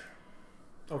first?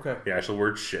 Okay. The actual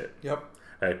word shit. Yep.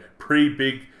 Hey, pretty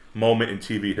big moment in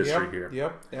TV history here.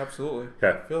 Yep, absolutely.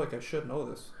 Okay. I feel like I should know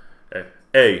this.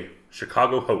 A.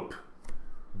 Chicago Hope.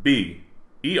 B.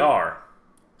 ER.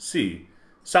 C.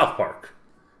 South Park.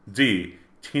 D.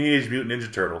 Teenage Mutant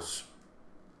Ninja Turtles.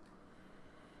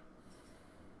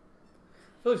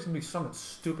 I feel like it's going to be something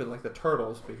stupid like the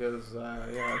Turtles because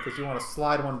you want to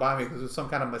slide one by me because there's some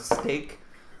kind of mistake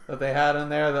that they had in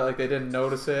there that like they didn't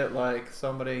notice it. Like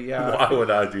somebody, Why would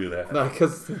I do that? No,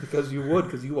 because you would,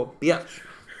 because you will. Yeah.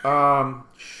 Not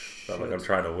like I'm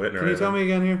trying to win. Can you tell me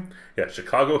again here? Yeah,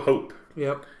 Chicago Hope.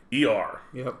 Yep. ER.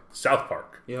 Yep. South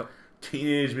Park. Yep.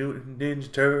 Teenage Mutant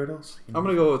Ninja Turtles. I'm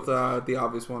going to go with the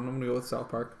obvious one. I'm going to go with South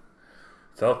Park.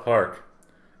 South Park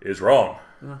is wrong.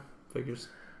 Yeah, figures.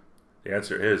 The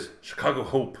answer is Chicago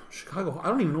Hope. Chicago. I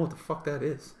don't even know what the fuck that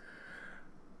is.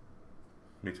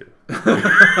 Me too.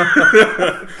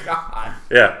 God.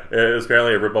 Yeah, it's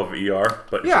apparently a ripoff of ER,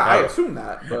 but yeah, Chicago. I assume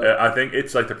that. But I think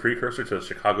it's like the precursor to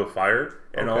Chicago Fire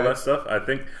and all that stuff. I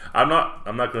think I'm not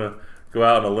going to go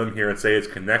out on a limb here and say it's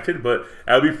connected, but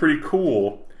it would be pretty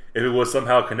cool if it was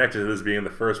somehow connected to this being the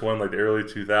first one, like the early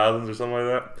 2000s or something like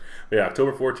that. But yeah,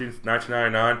 October 14th,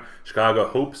 1999, Chicago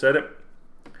Hope said it.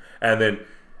 And then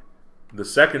the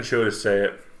second show to say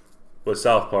it was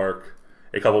South Park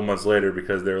a couple months later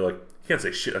because they were like, you can't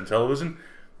say shit on television.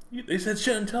 They said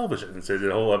shit on television. And so they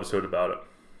did a whole episode about it.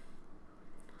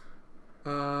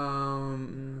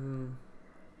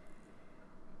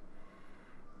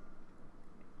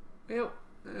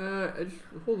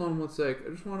 Hold on one sec. I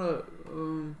just want to.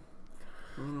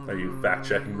 Are you fact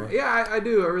checking me? Yeah, I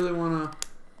do. I really want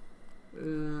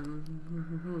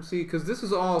to see because this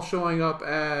is all showing up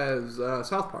as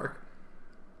South Park,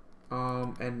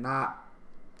 and not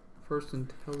First in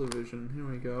Television. Here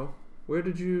we go. Where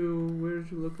did you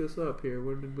look this up? Here,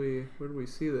 where did we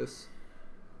see this?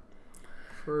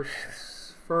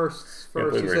 First.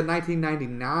 You said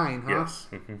 1999, huh? Yes.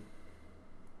 Mm-hmm.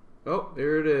 Oh,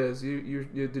 there it is. You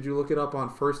did you look it up on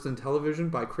First in Television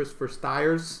by Christopher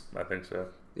Stiers? I think so.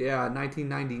 Yeah,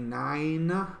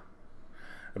 1999.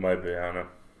 It might be. I don't know.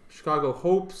 Chicago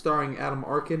Hope, starring Adam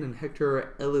Arkin and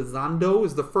Hector Elizondo,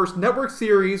 is the first network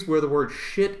series where the word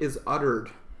 "shit" is uttered.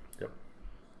 Yep.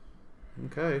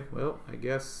 Okay. Well, I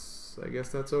guess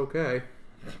that's okay.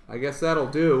 I guess that'll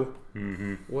do.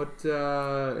 Mm-hmm.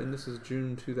 And this is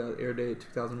June 2000, air date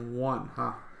 2001,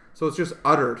 huh? So it's just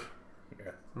uttered.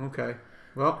 Okay.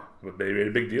 Well, But they made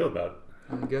a big deal about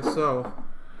it. I guess so.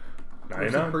 Now you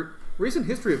know. Recent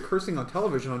history of cursing on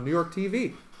television on New York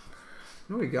TV.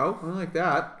 There we go. I like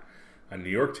that. On New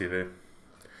York TV,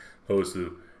 opposed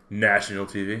to national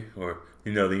TV, or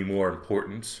the more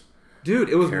important. Dude,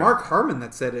 it was Mark Harmon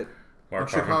that said it. Mark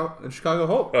Harmon? In Chicago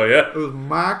Hope. Oh yeah. It was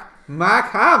Mark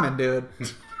Harmon, dude.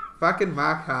 Fucking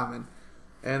Mark Harmon.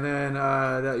 And then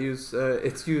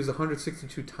it's used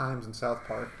 162 times in South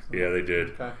Park. So. Yeah, they did.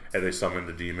 Okay. And they summoned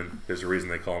the demon. There's a reason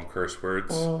they call them curse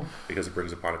words. Because it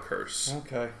brings upon a curse.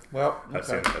 Okay. Well, That's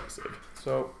the end of the episode.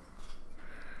 So,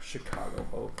 Chicago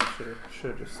Hope. Should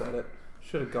have just said it.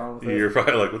 Should have gone with it. You're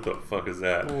probably like, what the fuck is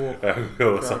that? I'll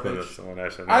go with something that someone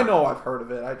actually knows. I know I've heard of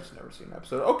it. I just never seen an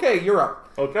episode. Okay, you're up.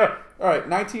 Okay. All right,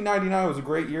 1999 was a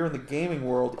great year in the gaming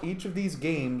world. Each of these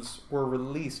games was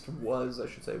released in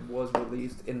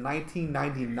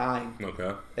 1999.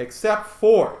 Okay. Except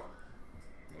for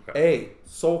A,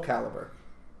 Soul Calibur,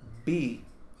 B,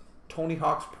 Tony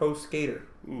Hawk's Pro Skater,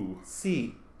 Ooh.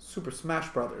 C, Super Smash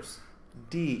Brothers,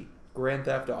 D, Grand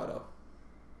Theft Auto.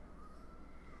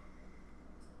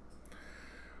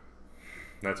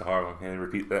 That's a hard one. Can you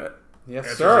repeat that? Yes,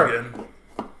 Answers sir. Again.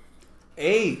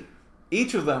 A,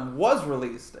 each of them was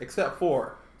released except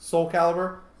for Soul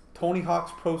Calibur, Tony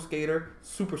Hawk's Pro Skater,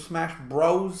 Super Smash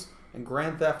Bros, and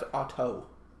Grand Theft Auto.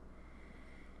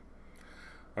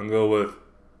 I'm going to go with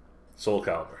Soul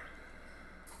Calibur.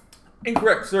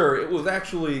 Incorrect, sir. It was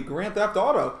actually Grand Theft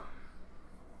Auto.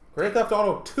 Grand Theft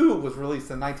Auto 2 was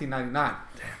released in 1999.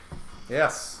 Damn.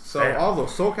 Yes. So all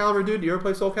those Soul Calibur, dude. You ever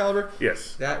play Soul Calibur?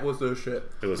 Yes. That was the shit.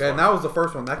 It was fun. fun. And that was the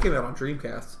first one. That came out on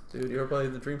Dreamcast. Dude, you ever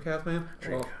played the Dreamcast, man? Dreamcast.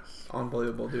 Well,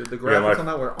 unbelievable, dude. The graphics on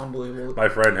that were unbelievable. My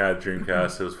friend had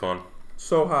Dreamcast. It was fun.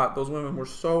 So hot. Those women were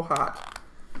so hot.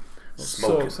 I was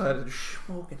Smoking. so excited.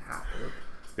 Smoking hot, dude.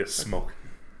 It's smoking.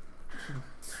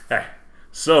 Hey.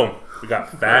 So, we got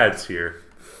fads here.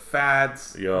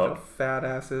 Fads. Yup. Fat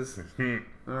asses.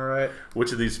 All right.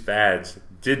 Which of these fads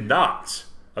did not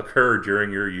occur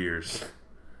during your years?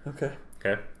 Okay.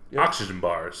 Okay. Yep. Oxygen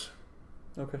bars.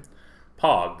 Okay.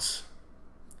 Pogs.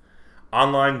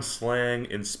 Online slang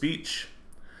and speech.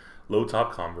 Low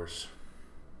top Converse.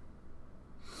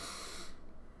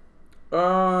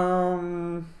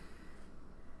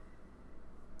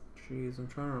 Jeez, I'm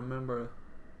trying to remember.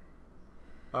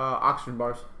 Oxygen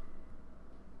bars.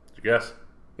 Did you guess?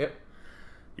 Yep.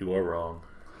 You are wrong.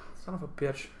 Son of a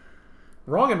bitch.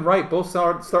 Wrong and right both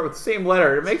start with the same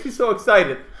letter. It makes me so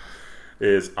excited. It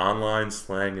is online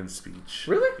slang and speech.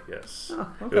 Really? Yes.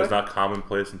 Oh, okay. It was not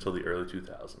commonplace until the early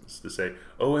 2000s to say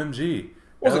OMG. It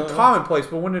wasn't commonplace,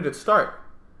 but when did it start?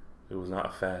 It was not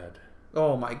a fad.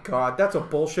 Oh my god, that's a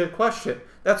bullshit question.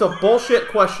 That's a bullshit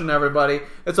question, everybody.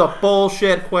 It's a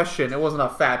bullshit question. It wasn't a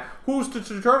fad. Who's to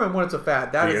determine when it's a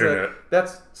fad? That The is internet.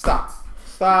 That's stop.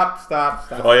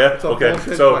 Oh yeah. It's a Okay.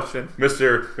 bullshit So, question.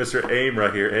 Mr. AIM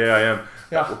right here, AIM.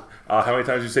 Yeah. How many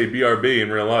times do you say BRB in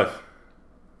real life?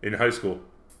 In high school?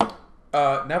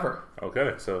 Never.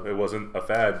 Okay, so it wasn't a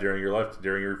fad during your life,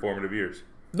 during your formative years.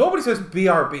 Nobody says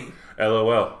BRB.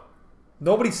 LOL.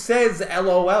 Nobody says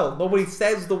LOL. Nobody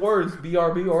says the words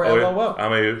BRB or Oh, yeah. LOL. How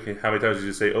many times did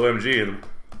you say OMG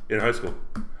in high school?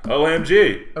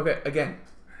 OMG. Okay, again.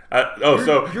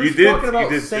 So You're you did. talking about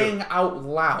you did saying out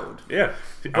loud. Yeah.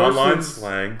 Versus- Online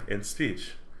slang and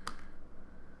speech.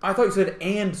 I thought you said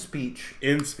and speech.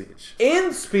 In speech.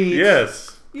 In speech?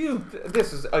 Yes.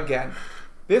 This is out of control.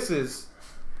 This is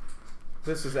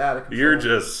out of control.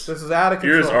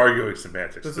 You're just arguing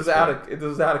semantics. This is out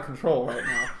of control right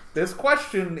now. This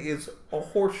question is a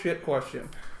horseshit question.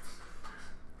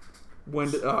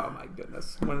 Oh my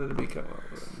goodness. When did it become?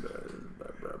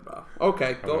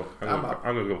 Okay, go. I'm up.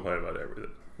 I'm going to complain about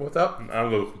everything. What's up? I'm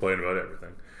going to complain about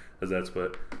everything. Because that's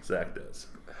what Zach does.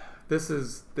 This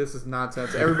is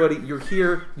nonsense. Everybody, you're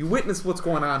here. You witness what's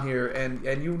going on here, and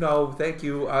you know. Thank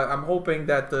you. I'm hoping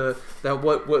that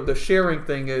what the sharing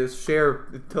thing is share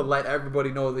to let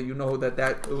everybody know that you know that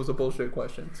it was a bullshit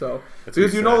question. So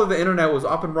because you know that the internet was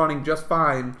up and running just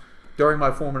fine during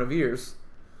my formative years.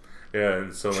 Yeah,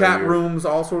 and so Chat rooms,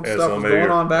 all sorts of stuff was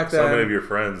going on back then. So many of your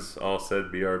friends all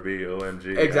said BRB,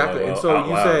 OMG. Exactly, LOL, and so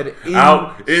you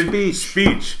said in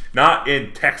speech, not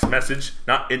in text message,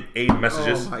 not in AIM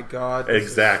messages. Oh my god!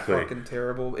 Exactly. This is fucking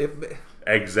terrible.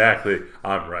 Exactly.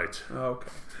 I'm right. Okay.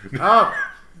 Oh,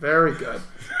 very good.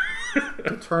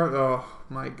 Oh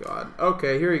my god.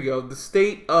 Okay, here you go. The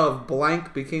state of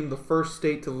blank became the first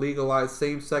state to legalize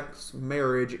same-sex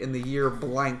marriage in the year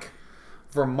blank.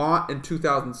 Vermont in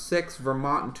 2006,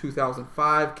 Vermont in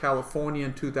 2005, California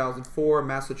in 2004,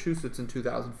 Massachusetts in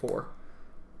 2004.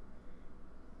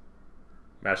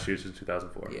 Massachusetts,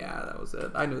 2004. Yeah, that was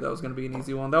it. I knew that was going to be an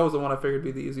easy one. That was the one I figured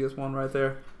would be the easiest one right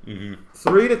there. Mm-hmm.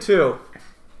 3-2.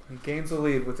 He gains the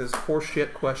lead with his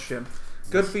horseshit question.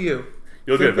 Good for you.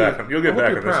 You'll get back on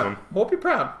this one. Hope you're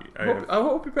proud. I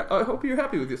hope you're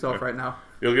happy with yourself right now.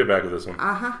 You'll get back with this one.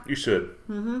 Uh-huh. You should.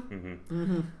 Mm-hmm. Mm-hmm.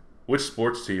 Mm-hmm. Which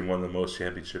sports team won the most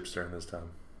championships during this time?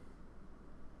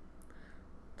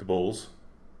 The Bulls,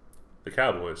 the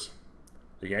Cowboys,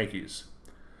 the Yankees,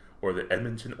 or the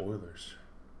Edmonton Oilers?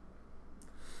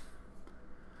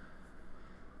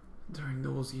 During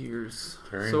those years.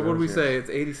 During so what those do we years. say? It's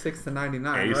 86 to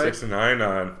 99, 86 right? to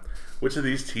 99. Which of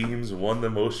these teams won the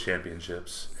most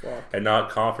championships? Fuck. And not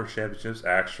conference championships,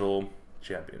 actual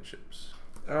championships.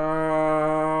 The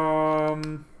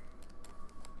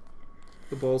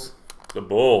Bulls. The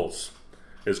Bulls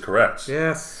is correct.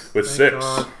 Yes. With Thank 6.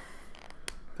 God.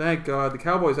 Thank God. The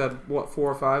Cowboys had, what,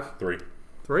 4 or 5? 3.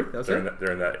 3? That's it?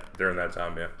 During that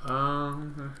time, yeah. All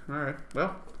right.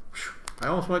 Well, I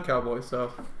almost went Cowboys,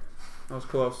 so that was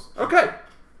close. Okay.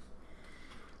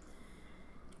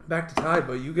 Back to tie,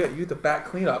 but you get the back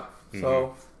cleanup.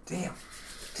 So, damn,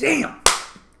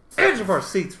 edge of our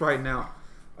seats right now.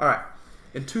 All right.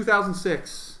 In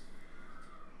 2006,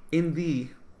 in the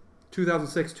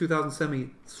 2006-2007,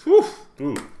 Ooh.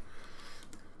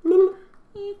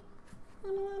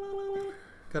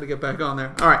 got to get back on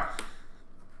there. All right.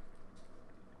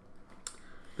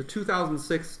 The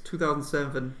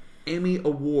 2006-2007 Emmy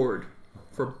Award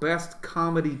for Best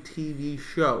Comedy TV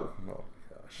Show Oh,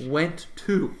 gosh. went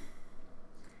to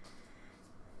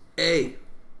A.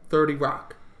 30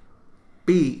 Rock,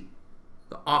 B.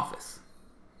 The Office,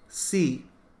 C.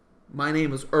 My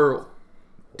Name is Earl,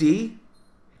 D.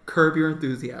 Curb Your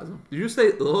Enthusiasm. Did you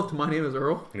say to My Name is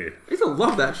Earl? Yeah. I used to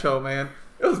love that show, man.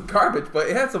 It was garbage, but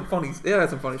it had some funny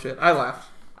shit. I laughed.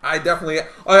 I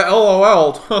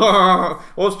LOL'd. Well,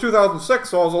 it's 2006,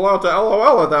 so I was allowed to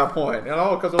LOL at that point,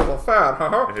 because it was a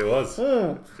fad. It was.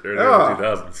 Early Yeah,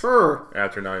 2000s. sure.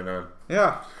 After 99.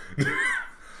 Yeah.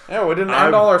 Yeah, we didn't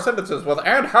end all our sentences with,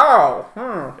 and how?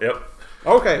 Yep.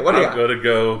 Okay, what do you got? I'm going to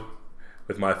go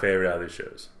with my favorite out of these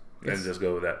shows. And just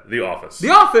go with that. The Office.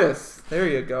 The Office! There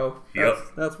you go. Yep.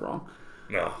 That's wrong.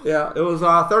 No. Yeah, it was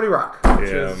 30 Rock, which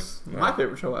is my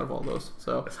favorite show out of all those.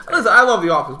 So, listen, I love The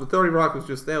Office, but 30 Rock was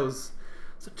it's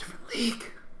a different league.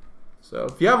 So,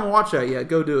 if you haven't watched that yet,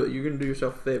 go do it. You're going to do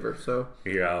yourself a favor. So,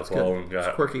 Yeah, Alex Wallen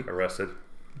got quirky. arrested.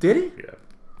 Did he? Yeah.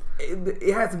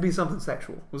 It has to be something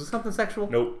sexual. Was it something sexual?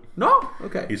 Nope. No?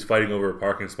 Okay. He's fighting over a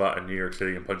parking spot in New York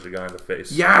City and punched a guy in the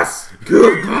face. Yes!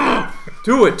 Good.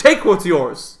 Do it. Take what's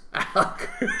yours.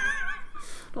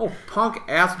 No punk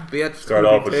ass bitch. Started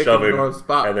off with shoving,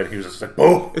 and then he was just like,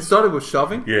 boom! It started with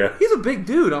shoving? Yeah. He's a big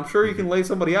dude. I'm sure he can lay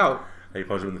somebody out. And he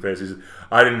punched him in the face. He said,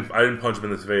 I didn't punch him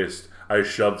in the face. I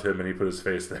shoved him and he put his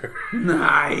face there.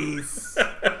 Nice.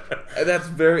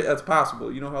 That's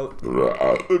possible. You know how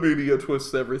the media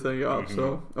twists everything up.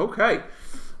 So, okay.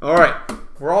 All right.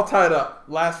 We're all tied up.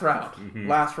 Last round.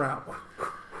 Last round.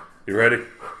 You ready?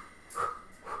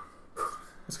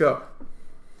 Let's go.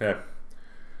 Yeah.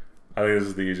 I think this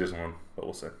is the easiest one, but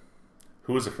we'll see.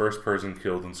 Who was the first person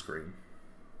killed in Scream?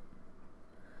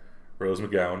 Rose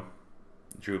McGowan,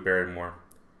 Drew Barrymore,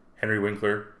 Henry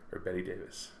Winkler, or Betty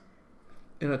Davis?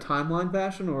 In a timeline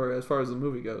fashion or as far as the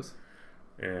movie goes?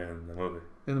 In the movie.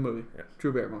 In the movie. Yes.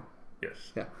 Drew Barrymore. Yes.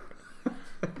 Yeah.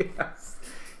 Yes.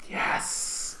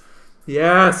 Yes.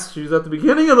 Yes. She's at the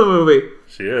beginning of the movie.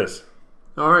 She is.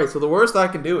 All right. So the worst I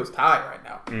can do is tie right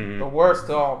now. Mm-hmm. The worst.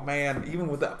 Oh man. Even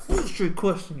with that bullshit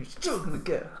question, you're still gonna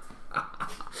get.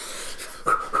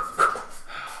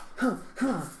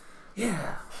 Yeah.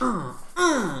 Yeah.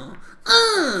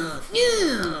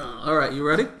 All right. You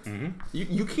ready? Mm-hmm.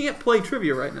 You can't play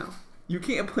trivia right now. You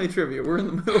can't play trivia. We're in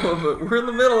the middle of it. We're in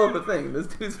the middle of a thing. This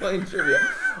dude's playing trivia.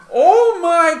 Oh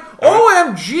my!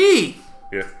 OMG!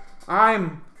 Yeah.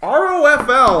 I'm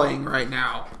ROFLing right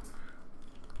now.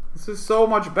 This is so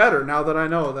much better now that I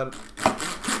know that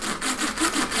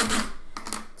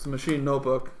it's a machine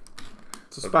notebook.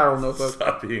 It's a spiral notebook.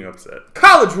 Stop being upset.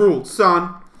 College rules,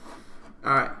 son.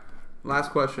 All right.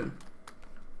 Last question.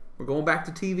 We're going back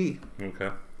to TV. Okay.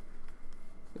 A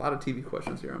lot of TV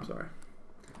questions here. I'm sorry.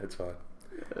 It's fine.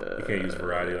 You can't use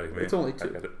variety like me. It's only I 2.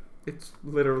 get it. It's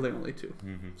literally only 2.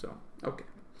 Mm-hmm. So, okay.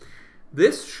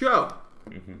 This show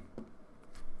Mm-hmm.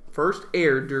 first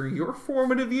aired during your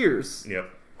formative years Yep.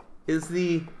 is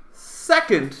the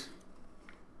second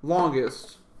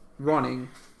longest running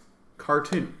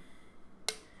cartoon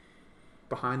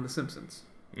behind The Simpsons,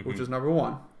 which is number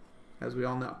 1, as we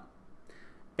all know.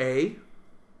 A.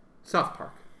 South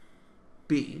Park.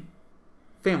 B.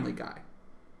 Family Guy.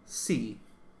 C.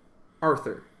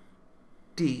 Arthur.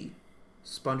 D. D.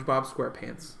 SpongeBob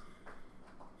SquarePants.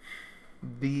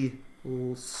 The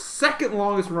second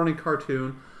longest running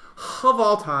cartoon of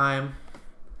all time.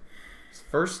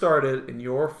 First started in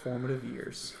your formative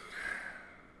years.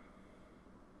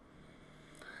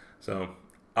 So,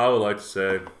 I would like to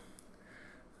say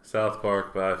South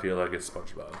Park, but I feel like it's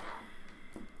SpongeBob.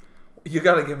 You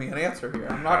got to give me an answer here.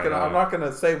 I'm not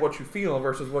gonna say what you feel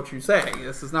versus what you say.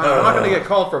 This is not. I'm not gonna get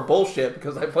called for bullshit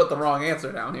because I put the wrong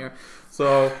answer down here.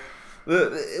 So,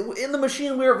 in the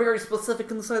machine, we are very specific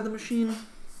inside the machine.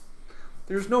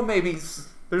 There's no maybes.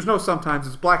 There's no sometimes.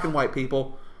 It's black and white,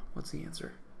 people. What's the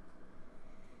answer?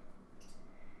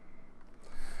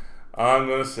 I'm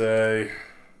gonna say.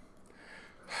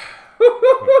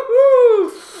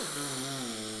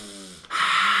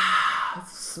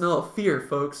 That's the smell of fear,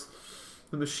 folks.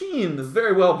 The machine is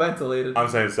very well ventilated. I'm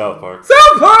saying South Park.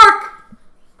 South Park!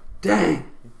 Dang.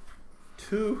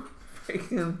 Two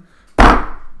freaking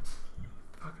fucking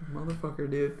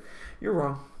motherfucker, dude. You're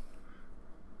wrong.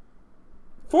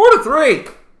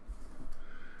 4-3.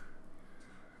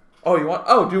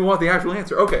 Oh, do you want the actual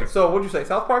answer? Okay, so what'd you say?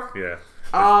 South Park? Yeah.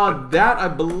 That I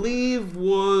believe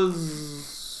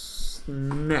was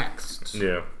next.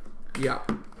 Yeah. Yeah.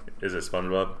 Is it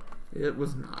SpongeBob? It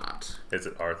was not. Is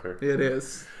it Arthur? It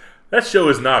is. That show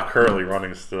is not currently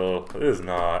running still. It is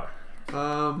not.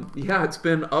 Yeah, it's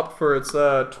been up for its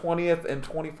 20th and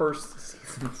 21st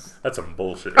seasons. That's some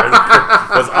bullshit.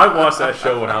 Because I watched that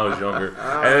show when I was younger,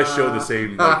 and it showed the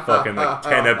same fucking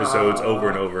 10 episodes over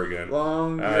and over again.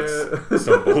 That's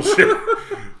some bullshit.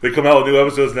 They come out with new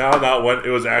episodes now, not when it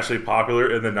was actually popular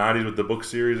in the 90s with the book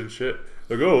series and shit.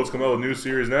 Like, oh, let's come out with a new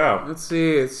series now. Let's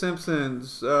see.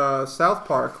 Simpsons, South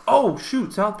Park. Oh,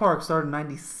 shoot. South Park started in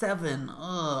 97.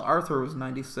 Arthur was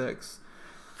 96.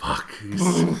 Fuck.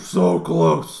 So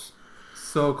close.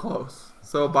 So close.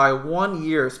 So by 1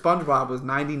 year, SpongeBob was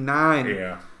 99.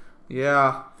 Yeah.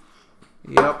 Yeah.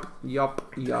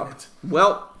 Yup.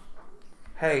 Well,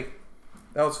 hey,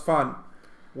 that was fun.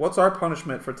 What's our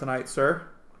punishment for tonight, sir?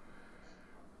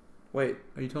 Wait,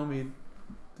 are you telling me...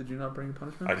 Did you not bring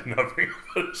punishment? I did not bring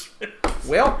punishment.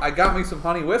 Well, I got me some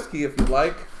honey whiskey if you'd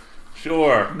like.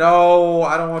 Sure. No,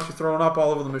 I don't want you throwing up all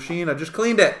over the machine. I just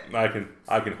cleaned it. I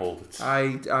can hold it.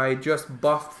 I just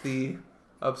buffed the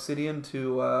obsidian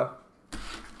to a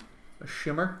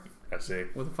shimmer. I see.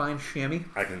 With a fine chamois.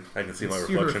 I can see my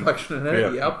Your reflection. reflection in it.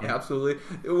 Yeah. Yep, absolutely.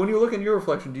 When you look in your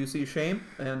reflection, do you see shame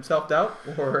and self-doubt?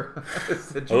 Or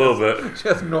is it just, A little bit.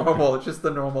 Just normal? It's just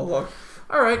the normal look.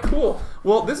 All right, cool.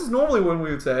 Well, this is normally when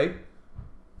we would say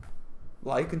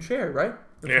like and share, right?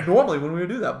 Yeah. Normally when we would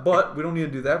do that, but we don't need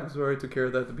to do that because we already took care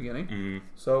of that at the beginning. Mm-hmm.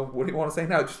 So what do you want to say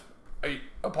now? Are you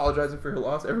apologizing for your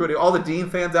loss? Everybody, all the Dean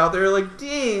fans out there are like,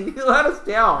 Dean, you let us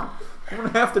down. I'm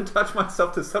going to have to touch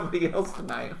myself to somebody else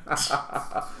tonight.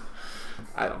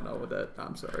 I don't know what that...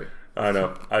 I'm sorry. I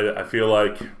know. I feel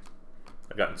like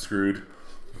I gotten screwed.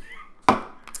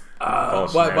 By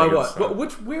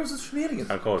what? Where's the shenanigans?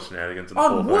 I call it shenanigans.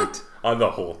 On what? Thing. On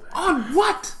the whole thing. On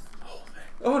what? The whole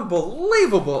thing.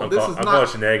 Unbelievable. I'm calling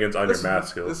shenanigans on your math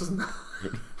skills. This is not...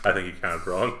 I think you counted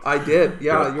wrong. I did.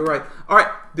 Yeah, you're right. All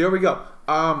right, there we go.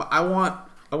 I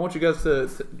want you guys to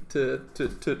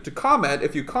comment.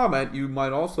 If you comment, you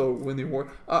might also win the award.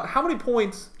 How many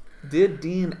points did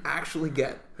Dean actually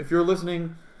get? If you're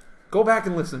listening, go back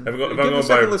and listen. Give it a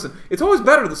second listen. It's always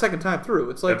better the second time through.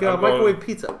 It's like microwave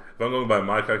pizza. If I'm going by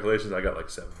my calculations, I got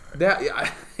like 7.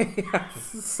 That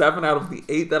 7 out of the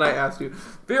 8 that I asked you.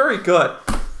 Very good.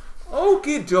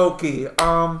 Okie dokie.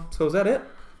 So is that it?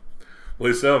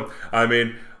 Well, so I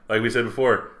mean, like we said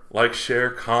before, like,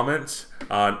 share, comment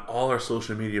on all our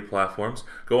social media platforms.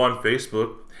 Go on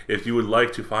Facebook if you would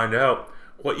like to find out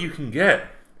what you can get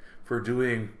for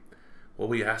doing what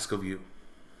we ask of you.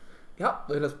 Yep,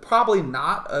 it is probably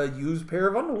not a used pair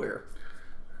of underwear.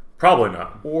 Probably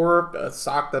not. Or a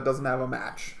sock that doesn't have a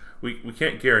match. We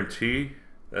can't guarantee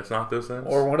that's not those things.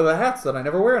 Or one of the hats that I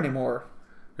never wear anymore.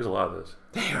 There's a lot of those.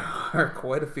 There are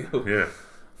quite a few. Yeah.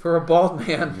 For a bald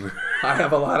man, I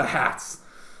have a lot of hats.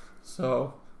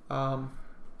 So, yeah,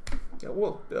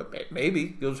 well,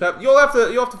 maybe you'll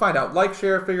have to find out. Like,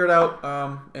 share, figure it out,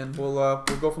 and we'll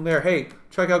go from there. Hey,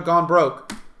 check out Gone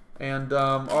Broke, and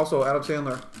also Adam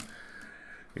Sandler.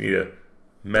 You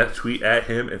need to tweet at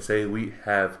him and say we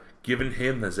have given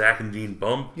him the Zack and Dean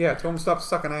bump. Yeah, tell him to stop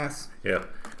sucking ass. Yeah,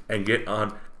 and get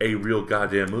on a real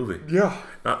goddamn movie. Yeah.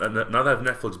 Not that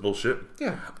Netflix bullshit.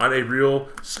 Yeah. On a real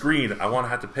screen. I want to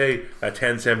have to pay that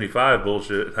 $10.75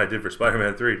 bullshit I did for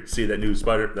Spider-Man 3 to see that new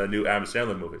Adam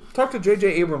Sandler movie. Talk to J.J.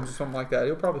 Abrams or something like that.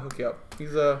 He'll probably hook you up.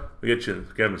 He's We get him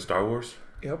in Star Wars.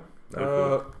 Yep.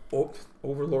 Cool.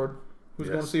 Overlord. Who's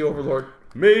going to see Overlord?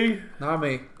 Me? Not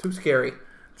me. Too scary.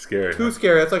 Scary. Too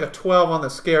scary. That's like a 12 on the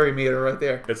scary meter right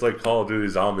there. It's like Call of Duty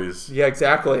Zombies. Yeah,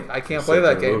 exactly. I can't play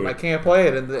that game. I can't play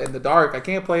it in the dark. I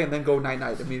can't play it and then go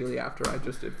night immediately after.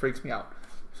 It freaks me out.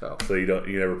 So you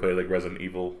never play like Resident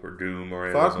Evil or Doom or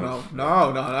anything? Fuck no.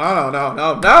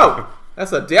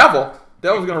 That's the devil.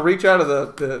 Devil's gonna reach out of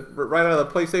the right out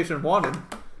of the PlayStation 1 and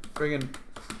friggin'.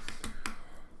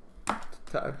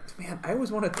 Man, I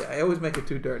always make it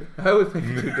too dirty. All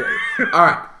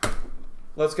right,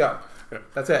 let's go.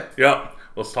 That's it. Yep.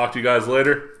 Let's talk to you guys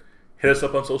later. Hit us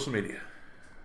up on social media.